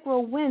micro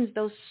wins,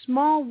 those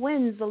small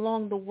wins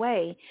along the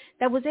way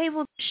that was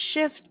able to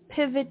shift,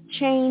 pivot,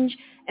 change,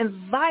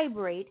 and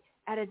vibrate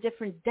at a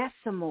different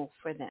decimal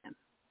for them.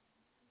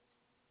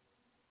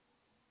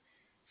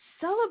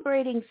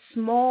 Celebrating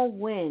small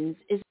wins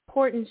is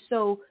important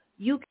so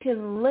you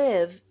can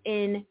live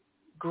in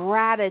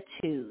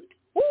gratitude.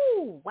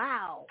 Ooh,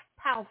 wow,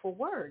 powerful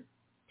word.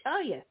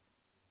 Tell you.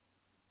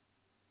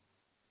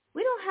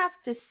 We don't have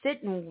to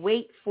sit and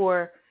wait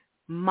for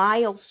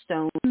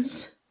milestones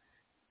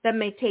that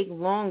may take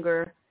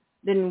longer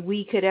than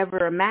we could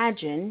ever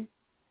imagine.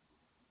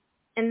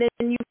 And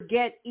then you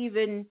forget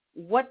even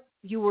what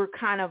you were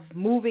kind of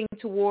moving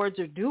towards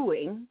or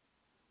doing.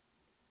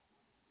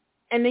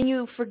 And then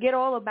you forget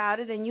all about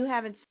it and you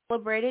haven't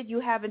celebrated. You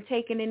haven't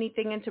taken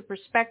anything into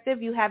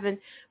perspective. You haven't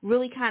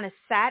really kind of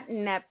sat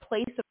in that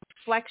place of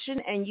reflection,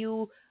 and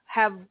you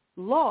have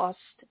lost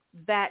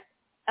that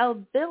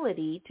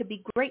ability to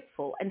be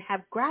grateful and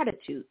have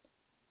gratitude.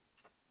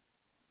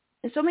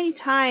 And so many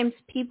times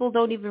people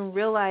don't even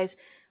realize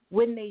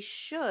when they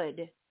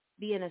should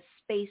be in a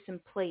space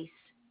and place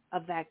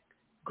of that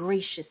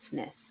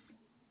graciousness.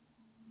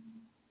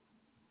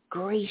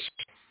 Graciousness.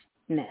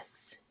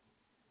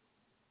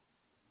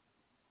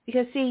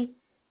 Because see,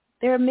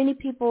 there are many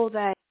people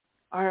that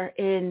are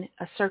in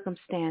a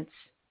circumstance,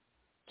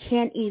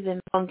 can't even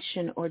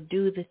function or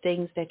do the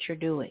things that you're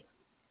doing.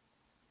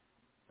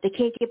 They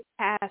can't get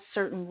past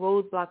certain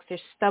roadblocks. They're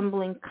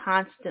stumbling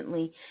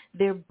constantly.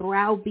 They're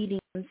browbeating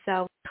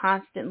themselves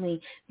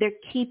constantly. They're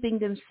keeping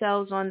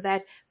themselves on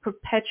that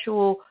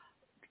perpetual,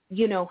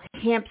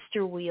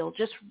 hamster wheel,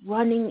 just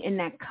running in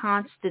that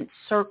constant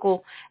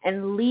circle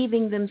and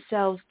leaving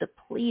themselves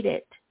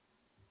depleted.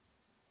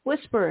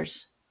 Whispers,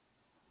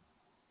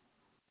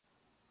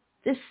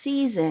 this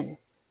season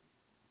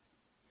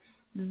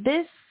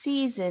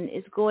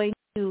is going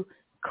to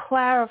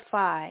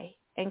clarify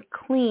and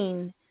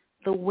clean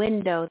the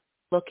window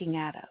looking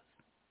at us.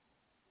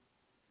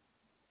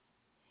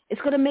 It's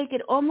going to make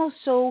it almost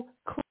so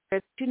clear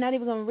that you're not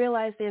even going to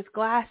realize there's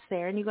glass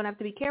there, and you're going to have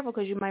to be careful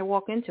because you might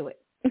walk into it.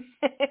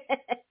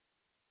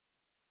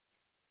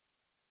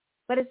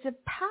 But it's a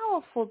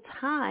powerful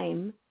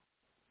time,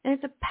 and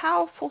it's a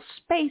powerful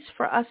space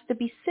for us to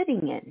be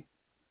sitting in.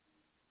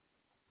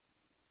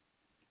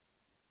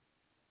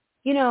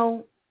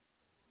 You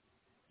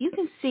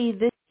can see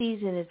this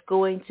season is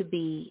going to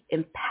be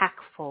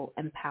impactful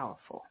and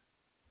powerful.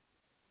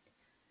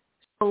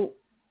 So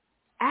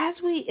as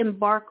we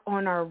embark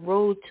on our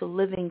road to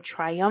living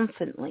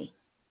triumphantly,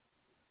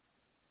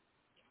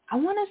 I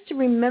want us to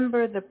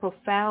remember the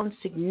profound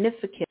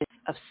significance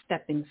of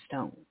stepping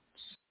stones.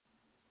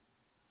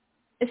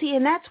 And see,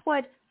 and that's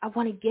what I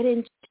want to get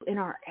into in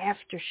our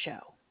after show.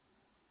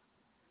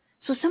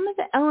 So some of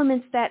the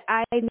elements that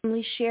I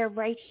normally share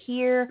right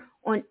here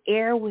on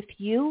air with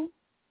you,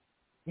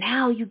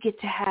 now you get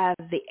to have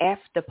the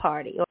after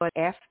party or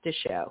after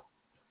show.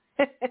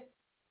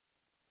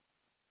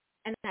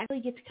 And I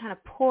really get to kind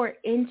of pour it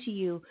into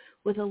you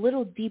with a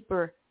little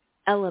deeper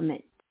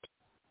element.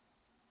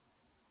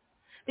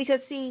 Because,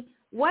 see,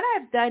 what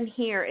I've done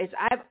here is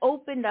I've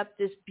opened up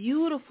this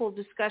beautiful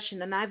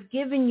discussion, and I've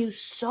given you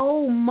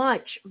so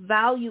much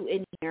value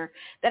in here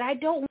that I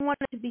don't want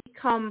it to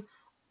become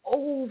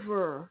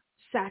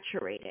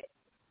oversaturated.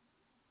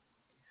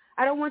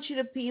 I don't want you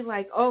to be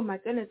like, oh, my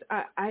goodness,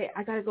 I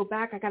got to go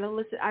back. I got to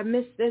listen. I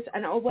missed this. I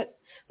know what.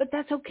 But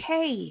that's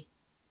okay.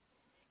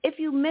 If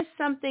you miss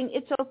something,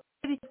 it's okay.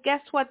 Because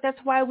guess what? That's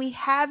why we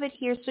have it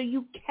here, so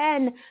you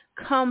can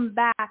come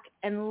back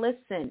and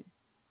listen.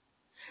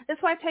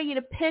 That's why I tell you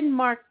to pin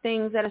mark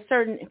things at a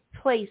certain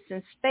place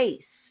and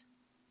space.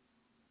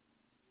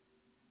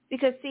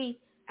 Because, see,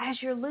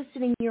 as you're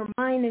listening, your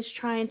mind is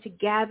trying to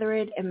gather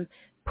it and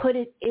put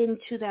it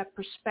into that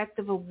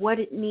perspective of what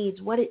it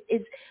needs, what it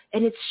is.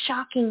 And it's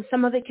shocking.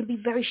 Some of it can be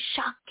very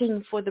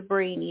shocking for the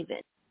brain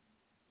even.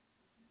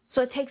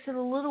 So it takes it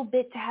a little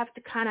bit to have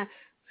to kind of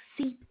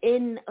seep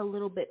in a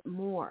little bit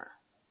more.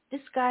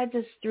 This guides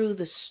us through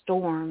the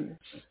storms.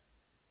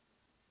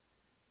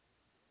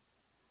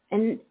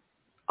 And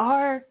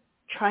our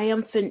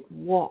triumphant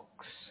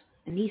walks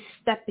and these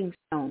stepping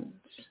stones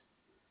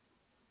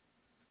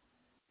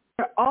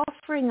are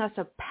offering us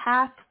a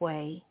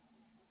pathway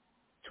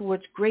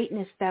towards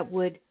greatness that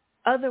would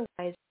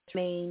otherwise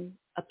remain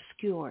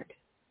obscured.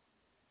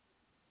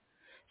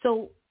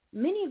 So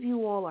many of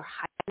you all are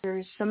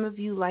hikers. Some of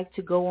you like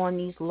to go on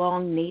these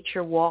long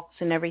nature walks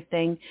and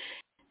everything.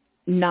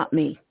 Not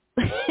me.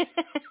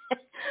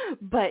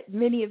 But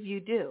many of you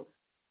do.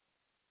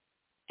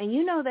 And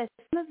you know that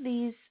some of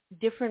these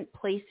different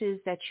places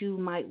that you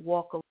might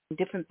walk along,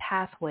 different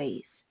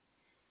pathways,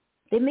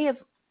 they may have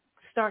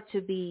start to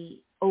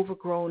be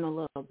overgrown a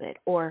little bit.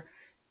 Or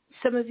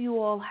some of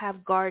you all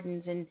have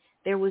gardens and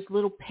there was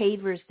little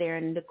pavers there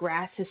and the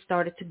grass has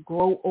started to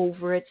grow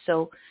over it.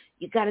 So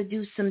you got to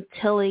do some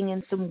tilling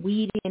and some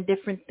weeding and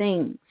different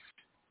things.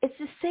 It's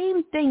the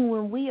same thing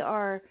when we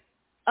are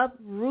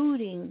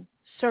uprooting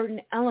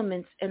certain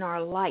elements in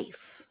our life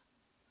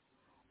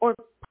or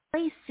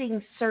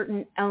placing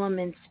certain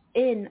elements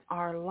in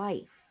our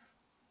life.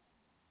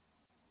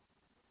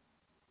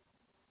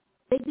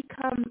 They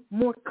become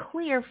more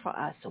clear for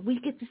us. So we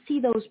get to see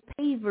those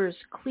pavers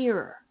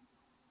clearer.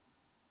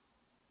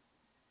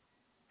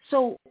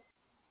 So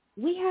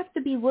we have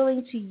to be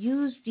willing to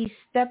use these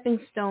stepping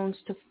stones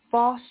to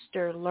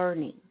foster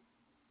learning.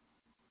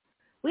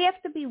 We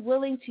have to be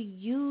willing to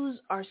use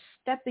our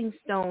stepping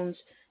stones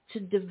to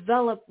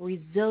develop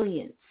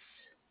resilience.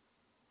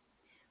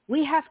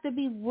 We have to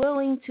be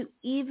willing to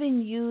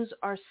even use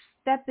our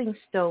stepping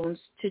stones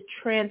to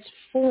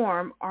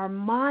transform our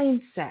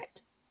mindset.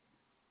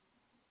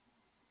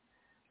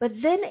 But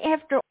then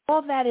after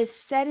all that is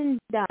said and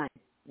done,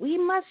 we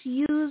must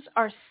use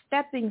our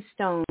stepping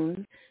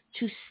stones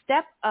to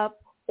step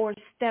up or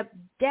step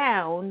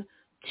down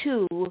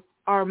to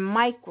our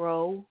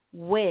micro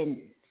wins.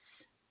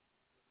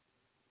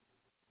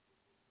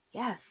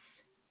 Yes,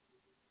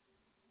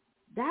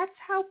 that's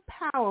how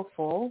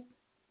powerful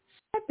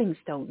stepping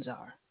stones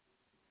are.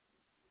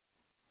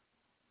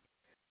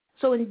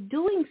 So in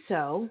doing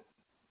so,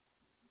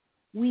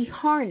 we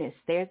harness,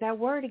 there's that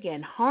word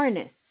again,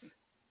 harness,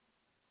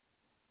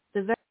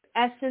 the very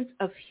essence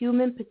of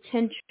human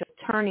potential,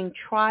 turning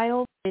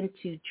trials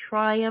into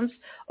triumphs,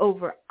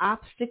 over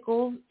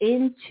obstacles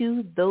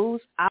into those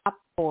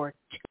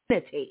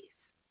opportunities.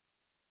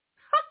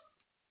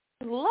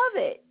 Love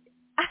it.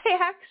 I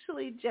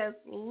actually just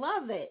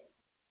love it.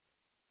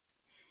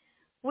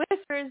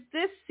 Whispers,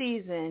 this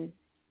season,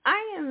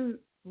 I am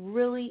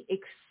really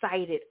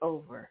excited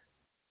over.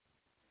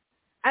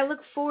 I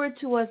look forward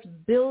to us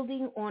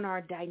building on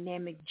our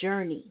dynamic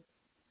journey.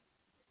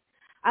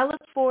 I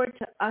look forward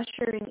to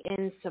ushering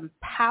in some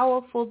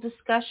powerful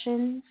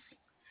discussions.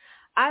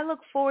 I look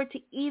forward to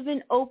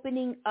even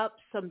opening up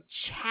some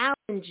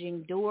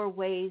challenging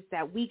doorways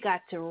that we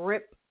got to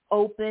rip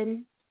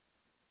open,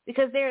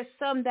 because there are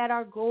some that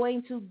are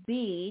going to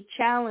be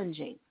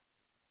challenging.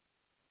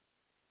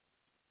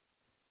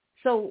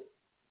 So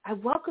I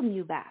welcome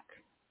you back.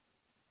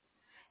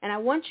 And I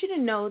want you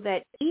to know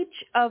that each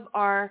of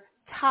our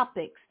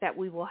topics that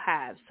we will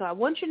have, so I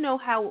want you to know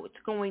how it's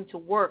going to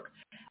work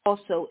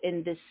also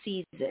in this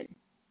season.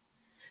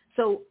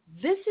 So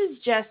this is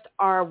just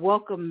our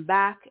welcome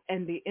back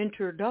and the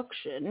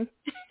introduction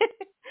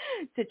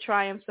to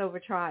Triumphs Over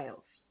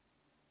Trials.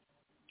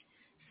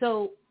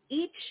 So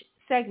each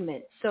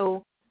segment,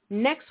 so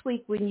next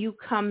week when you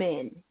come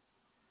in,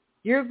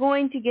 you're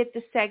going to get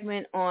the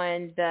segment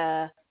on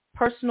the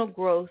personal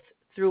growth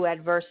through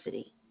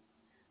adversity.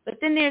 But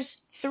then there's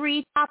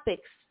 3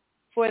 topics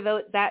for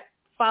that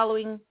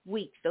following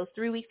week, those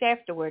 3 weeks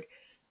afterward,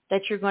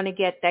 that you're going to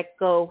get that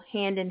go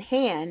hand in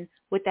hand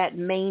with that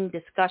main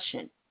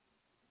discussion.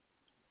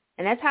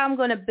 And that's how I'm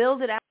going to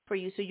build it out for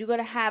you. So you're going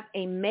to have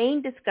a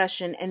main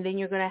discussion, and then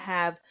you're going to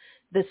have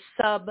the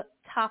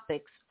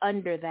subtopics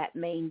under that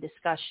main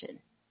discussion.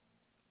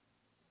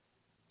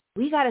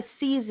 We got a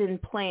season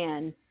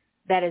plan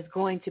that is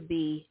going to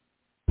be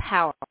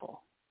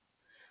powerful.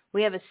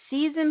 We have a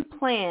season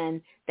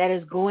plan that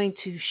is going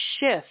to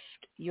shift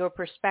your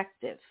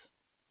perspective.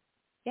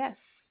 Yes,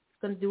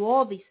 it's going to do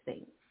all these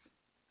things.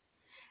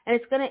 And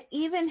it's going to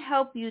even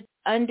help you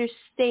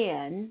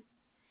understand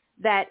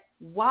that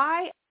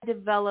why I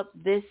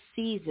developed this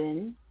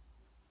season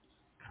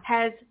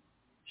has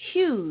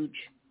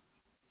huge,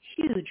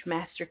 huge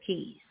master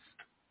keys.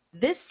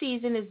 This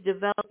season is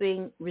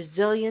developing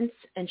resilience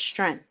and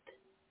strength.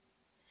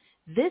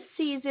 This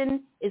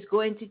season is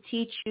going to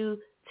teach you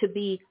to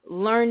be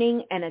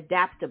learning and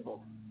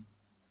adaptable.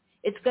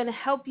 It's going to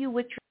help you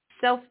with your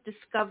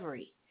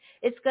self-discovery.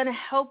 It's going to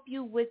help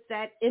you with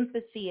that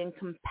empathy and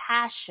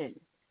compassion.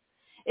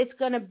 It's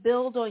going to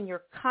build on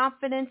your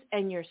confidence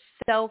and your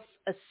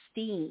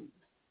self-esteem.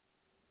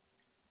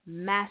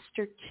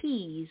 Master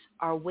keys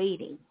are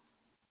waiting,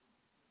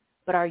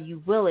 but are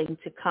you willing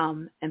to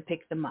come and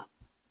pick them up?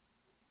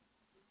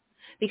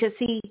 Because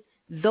see,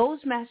 those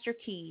master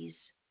keys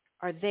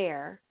are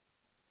there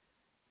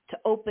to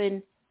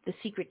open the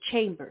secret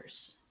chambers,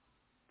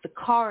 the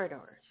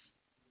corridors,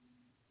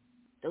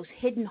 those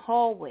hidden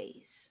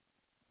hallways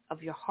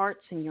of your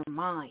hearts and your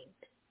mind.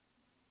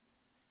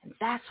 And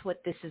that's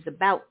what this is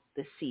about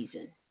this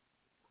season.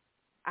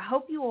 I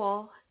hope you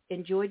all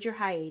enjoyed your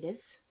hiatus.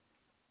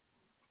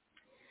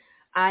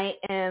 I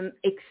am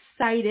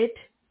excited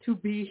to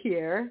be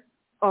here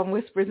on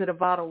Whispers in a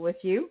Bottle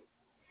with you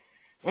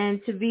and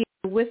to be in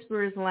the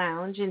Whisperers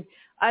Lounge and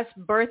us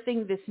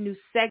birthing this new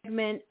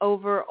segment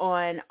over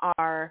on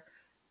our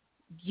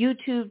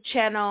YouTube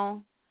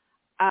channel.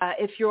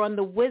 If you're on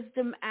the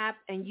Wisdom app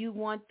and you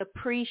want the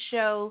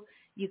pre-show,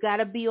 you got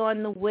to be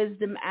on the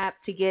Wisdom app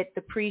to get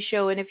the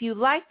pre-show. And if you'd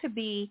like to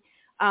be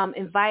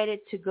invited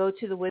to go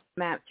to the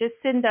Wisdom app, just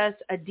send us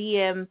a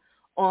DM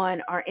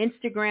on our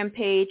Instagram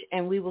page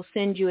and we will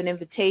send you an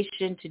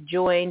invitation to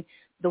join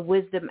the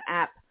Wisdom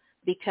app,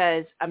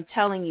 because I'm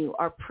telling you,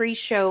 our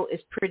pre-show is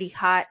pretty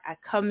hot. I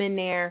come in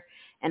there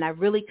and I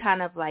really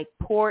kind of like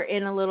pour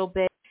in a little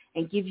bit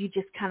and give you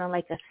just kind of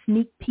like a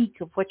sneak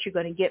peek of what you're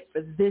going to get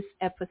for this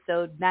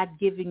episode, not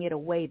giving it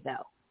away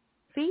though.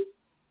 See?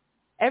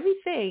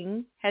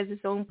 Everything has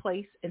its own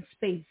place and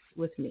space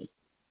with me.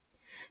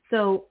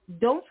 So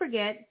don't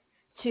forget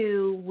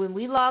to, when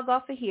we log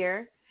off of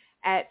here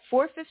at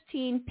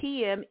 4:15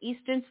 p.m.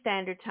 Eastern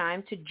Standard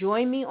Time, to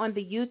join me on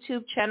the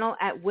YouTube channel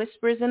at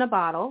Whispers in a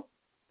Bottle.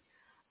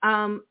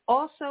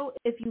 Also,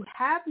 if you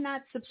have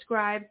not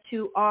subscribed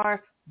to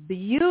our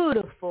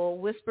beautiful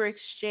Whisper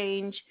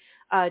Exchange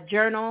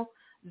journal,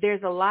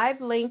 there's a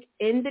live link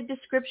in the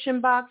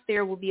description box.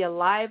 There will be a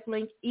live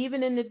link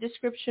even in the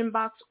description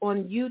box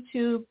on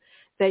YouTube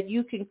that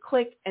you can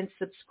click and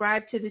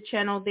subscribe to the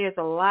channel. There's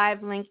a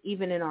live link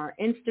even in our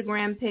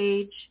Instagram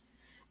page.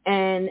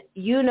 And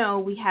you know,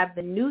 we have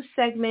the new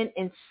segment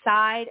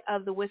inside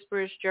of the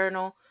Whisperers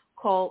Journal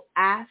called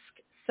Ask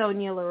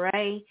Sonia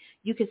LeRae.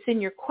 You can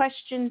send your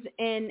questions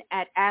in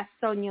at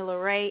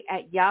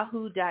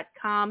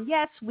AskSoniaLeRae@yahoo.com.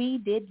 Yes, we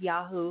did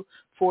Yahoo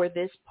for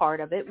this part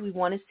of it. We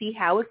want to see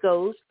how it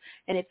goes.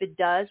 And if it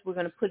does, we're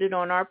going to put it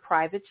on our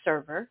private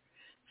server.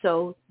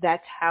 So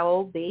that's how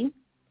it'll be.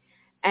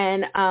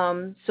 And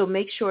so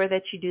make sure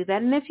that you do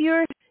that. And if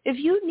you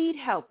need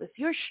help, if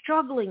you're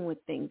struggling with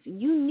things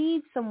and you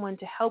need someone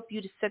to help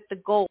you to set the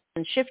goals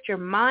and shift your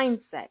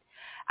mindset,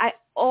 I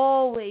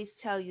always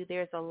tell you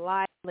there's a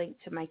live link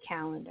to my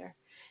calendar.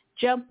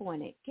 Jump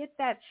on it. Get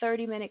that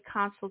 30-minute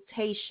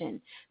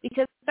consultation,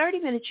 because 30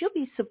 minutes, you'll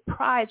be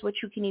surprised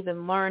what you can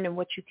even learn and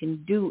what you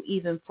can do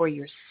even for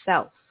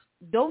yourself.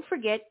 Don't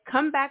forget,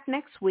 come back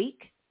next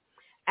week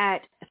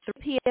at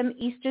 3 p.m.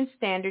 Eastern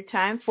Standard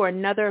Time for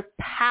another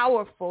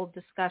powerful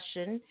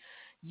discussion.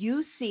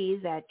 You see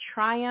that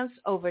triumphs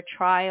over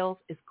trials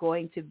is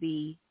going to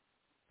be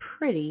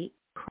pretty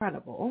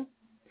incredible.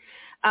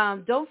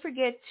 Don't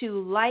forget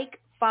to like,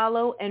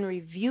 follow, and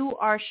review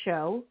our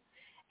show,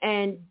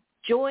 and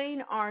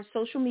join our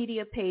social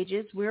media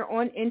pages. We're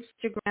on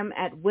Instagram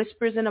at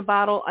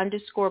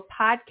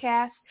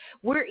whispersinabottle_podcast.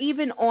 We're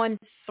even on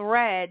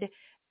Threads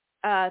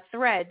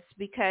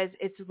because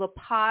it's La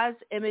Paz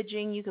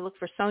Imaging. You can look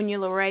for Sonia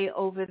LeRae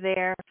over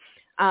there.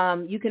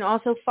 You can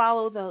also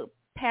follow the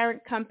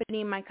parent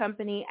company, my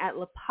company, at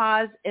La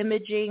Paz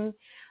Imaging.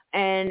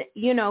 And,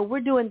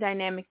 we're doing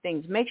dynamic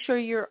things. Make sure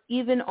you're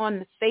even on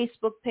the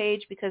Facebook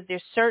page, because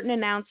there's certain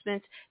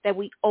announcements that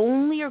we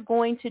only are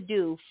going to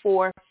do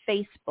for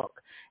Facebook.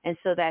 And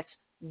so that's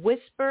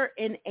Whisper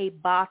in a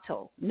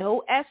Bottle.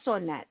 No S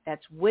on that.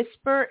 That's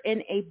Whisper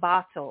in a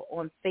Bottle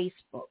on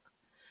Facebook.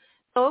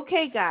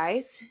 Okay,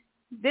 guys,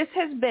 this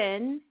has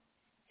been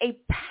a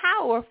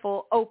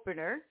powerful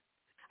opener.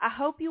 I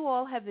hope you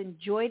all have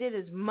enjoyed it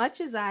as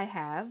much as I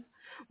have.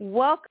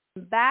 Welcome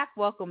back,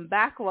 welcome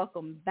back,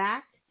 welcome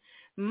back.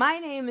 My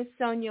name is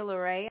Sonia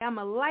LeRae. I'm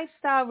a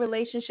lifestyle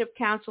relationship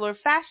counselor,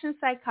 fashion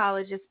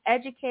psychologist,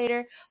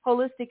 educator,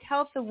 holistic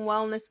health and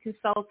wellness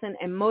consultant,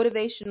 and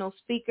motivational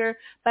speaker.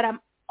 But I'm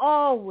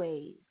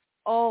always,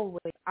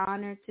 always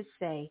honored to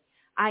say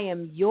I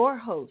am your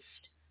host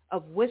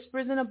of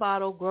Whispers in a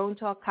Bottle Grown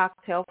Talk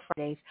Cocktail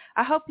Fridays.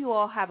 I hope you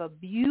all have a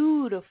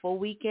beautiful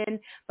weekend,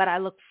 but I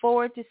look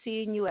forward to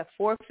seeing you at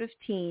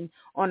 4:15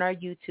 on our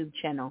YouTube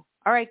channel.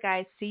 All right,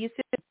 guys, see you soon.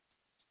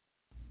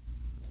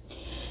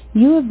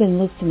 You have been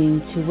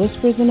listening to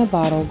Whispers in a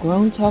Bottle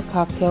Grown Talk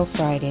Cocktail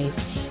Fridays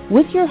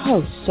with your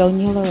host,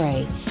 Sonia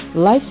LeRae,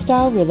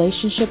 lifestyle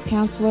relationship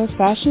counselor,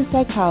 fashion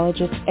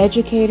psychologist,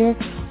 educator,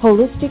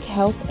 holistic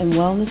health and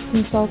wellness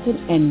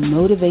consultant, and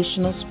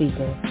motivational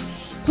speaker.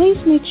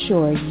 Please make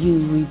sure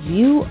you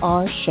review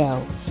our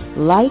show,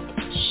 like,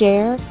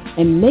 share,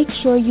 and make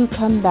sure you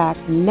come back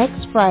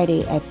next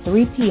Friday at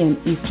 3 p.m.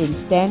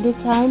 Eastern Standard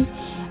Time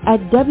at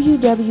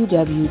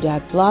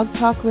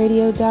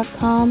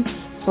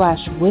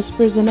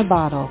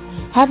www.blogtalkradio.com/whispersinabottle.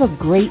 Have a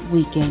great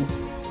weekend.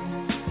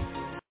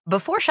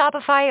 Before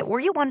Shopify,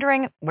 were you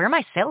wondering, where are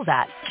my sales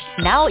at?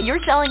 Now you're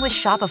selling with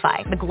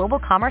Shopify, the global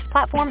commerce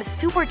platform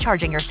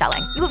supercharging your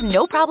selling. You have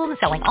no problem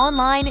selling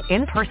online,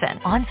 in person,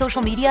 on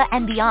social media,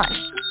 and beyond.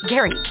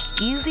 Gary,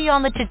 easy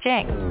on the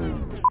cha-ching.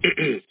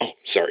 Oh,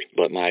 sorry,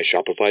 but my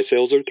Shopify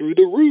sales are through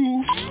the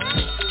roof.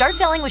 Start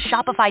selling with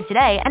Shopify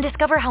today and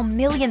discover how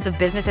millions of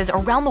businesses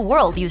around the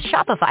world use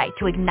Shopify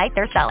to ignite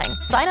their selling.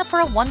 Sign up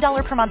for a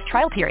 $1 per month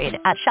trial period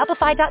at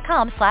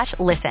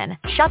shopify.com/listen.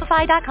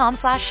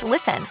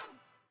 Shopify.com/listen.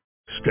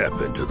 Step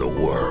into the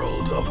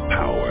world of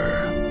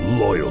power,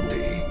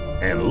 loyalty,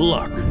 and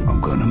luck. I'm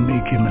gonna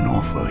make him an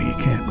offer he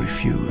can't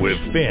refuse. With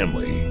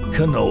family,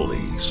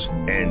 cannolis,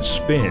 and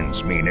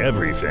spins mean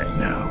everything.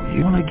 Now,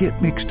 you wanna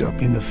get mixed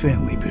up in the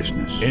family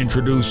business.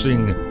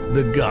 Introducing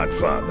The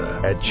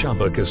Godfather at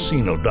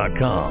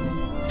ChumbaCasino.com.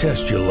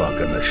 Test your luck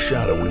in the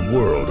shadowy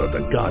world of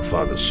The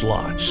Godfather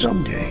slot.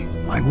 Someday,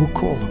 I will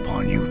call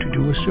upon you to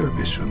do a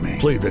service for me.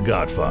 Play The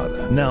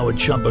Godfather now at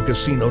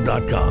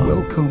ChumbaCasino.com.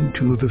 Welcome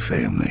to the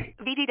family.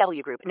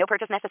 VGW Group. No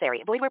purchase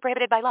necessary. Void where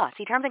prohibited by law.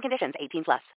 See terms and conditions. 18+.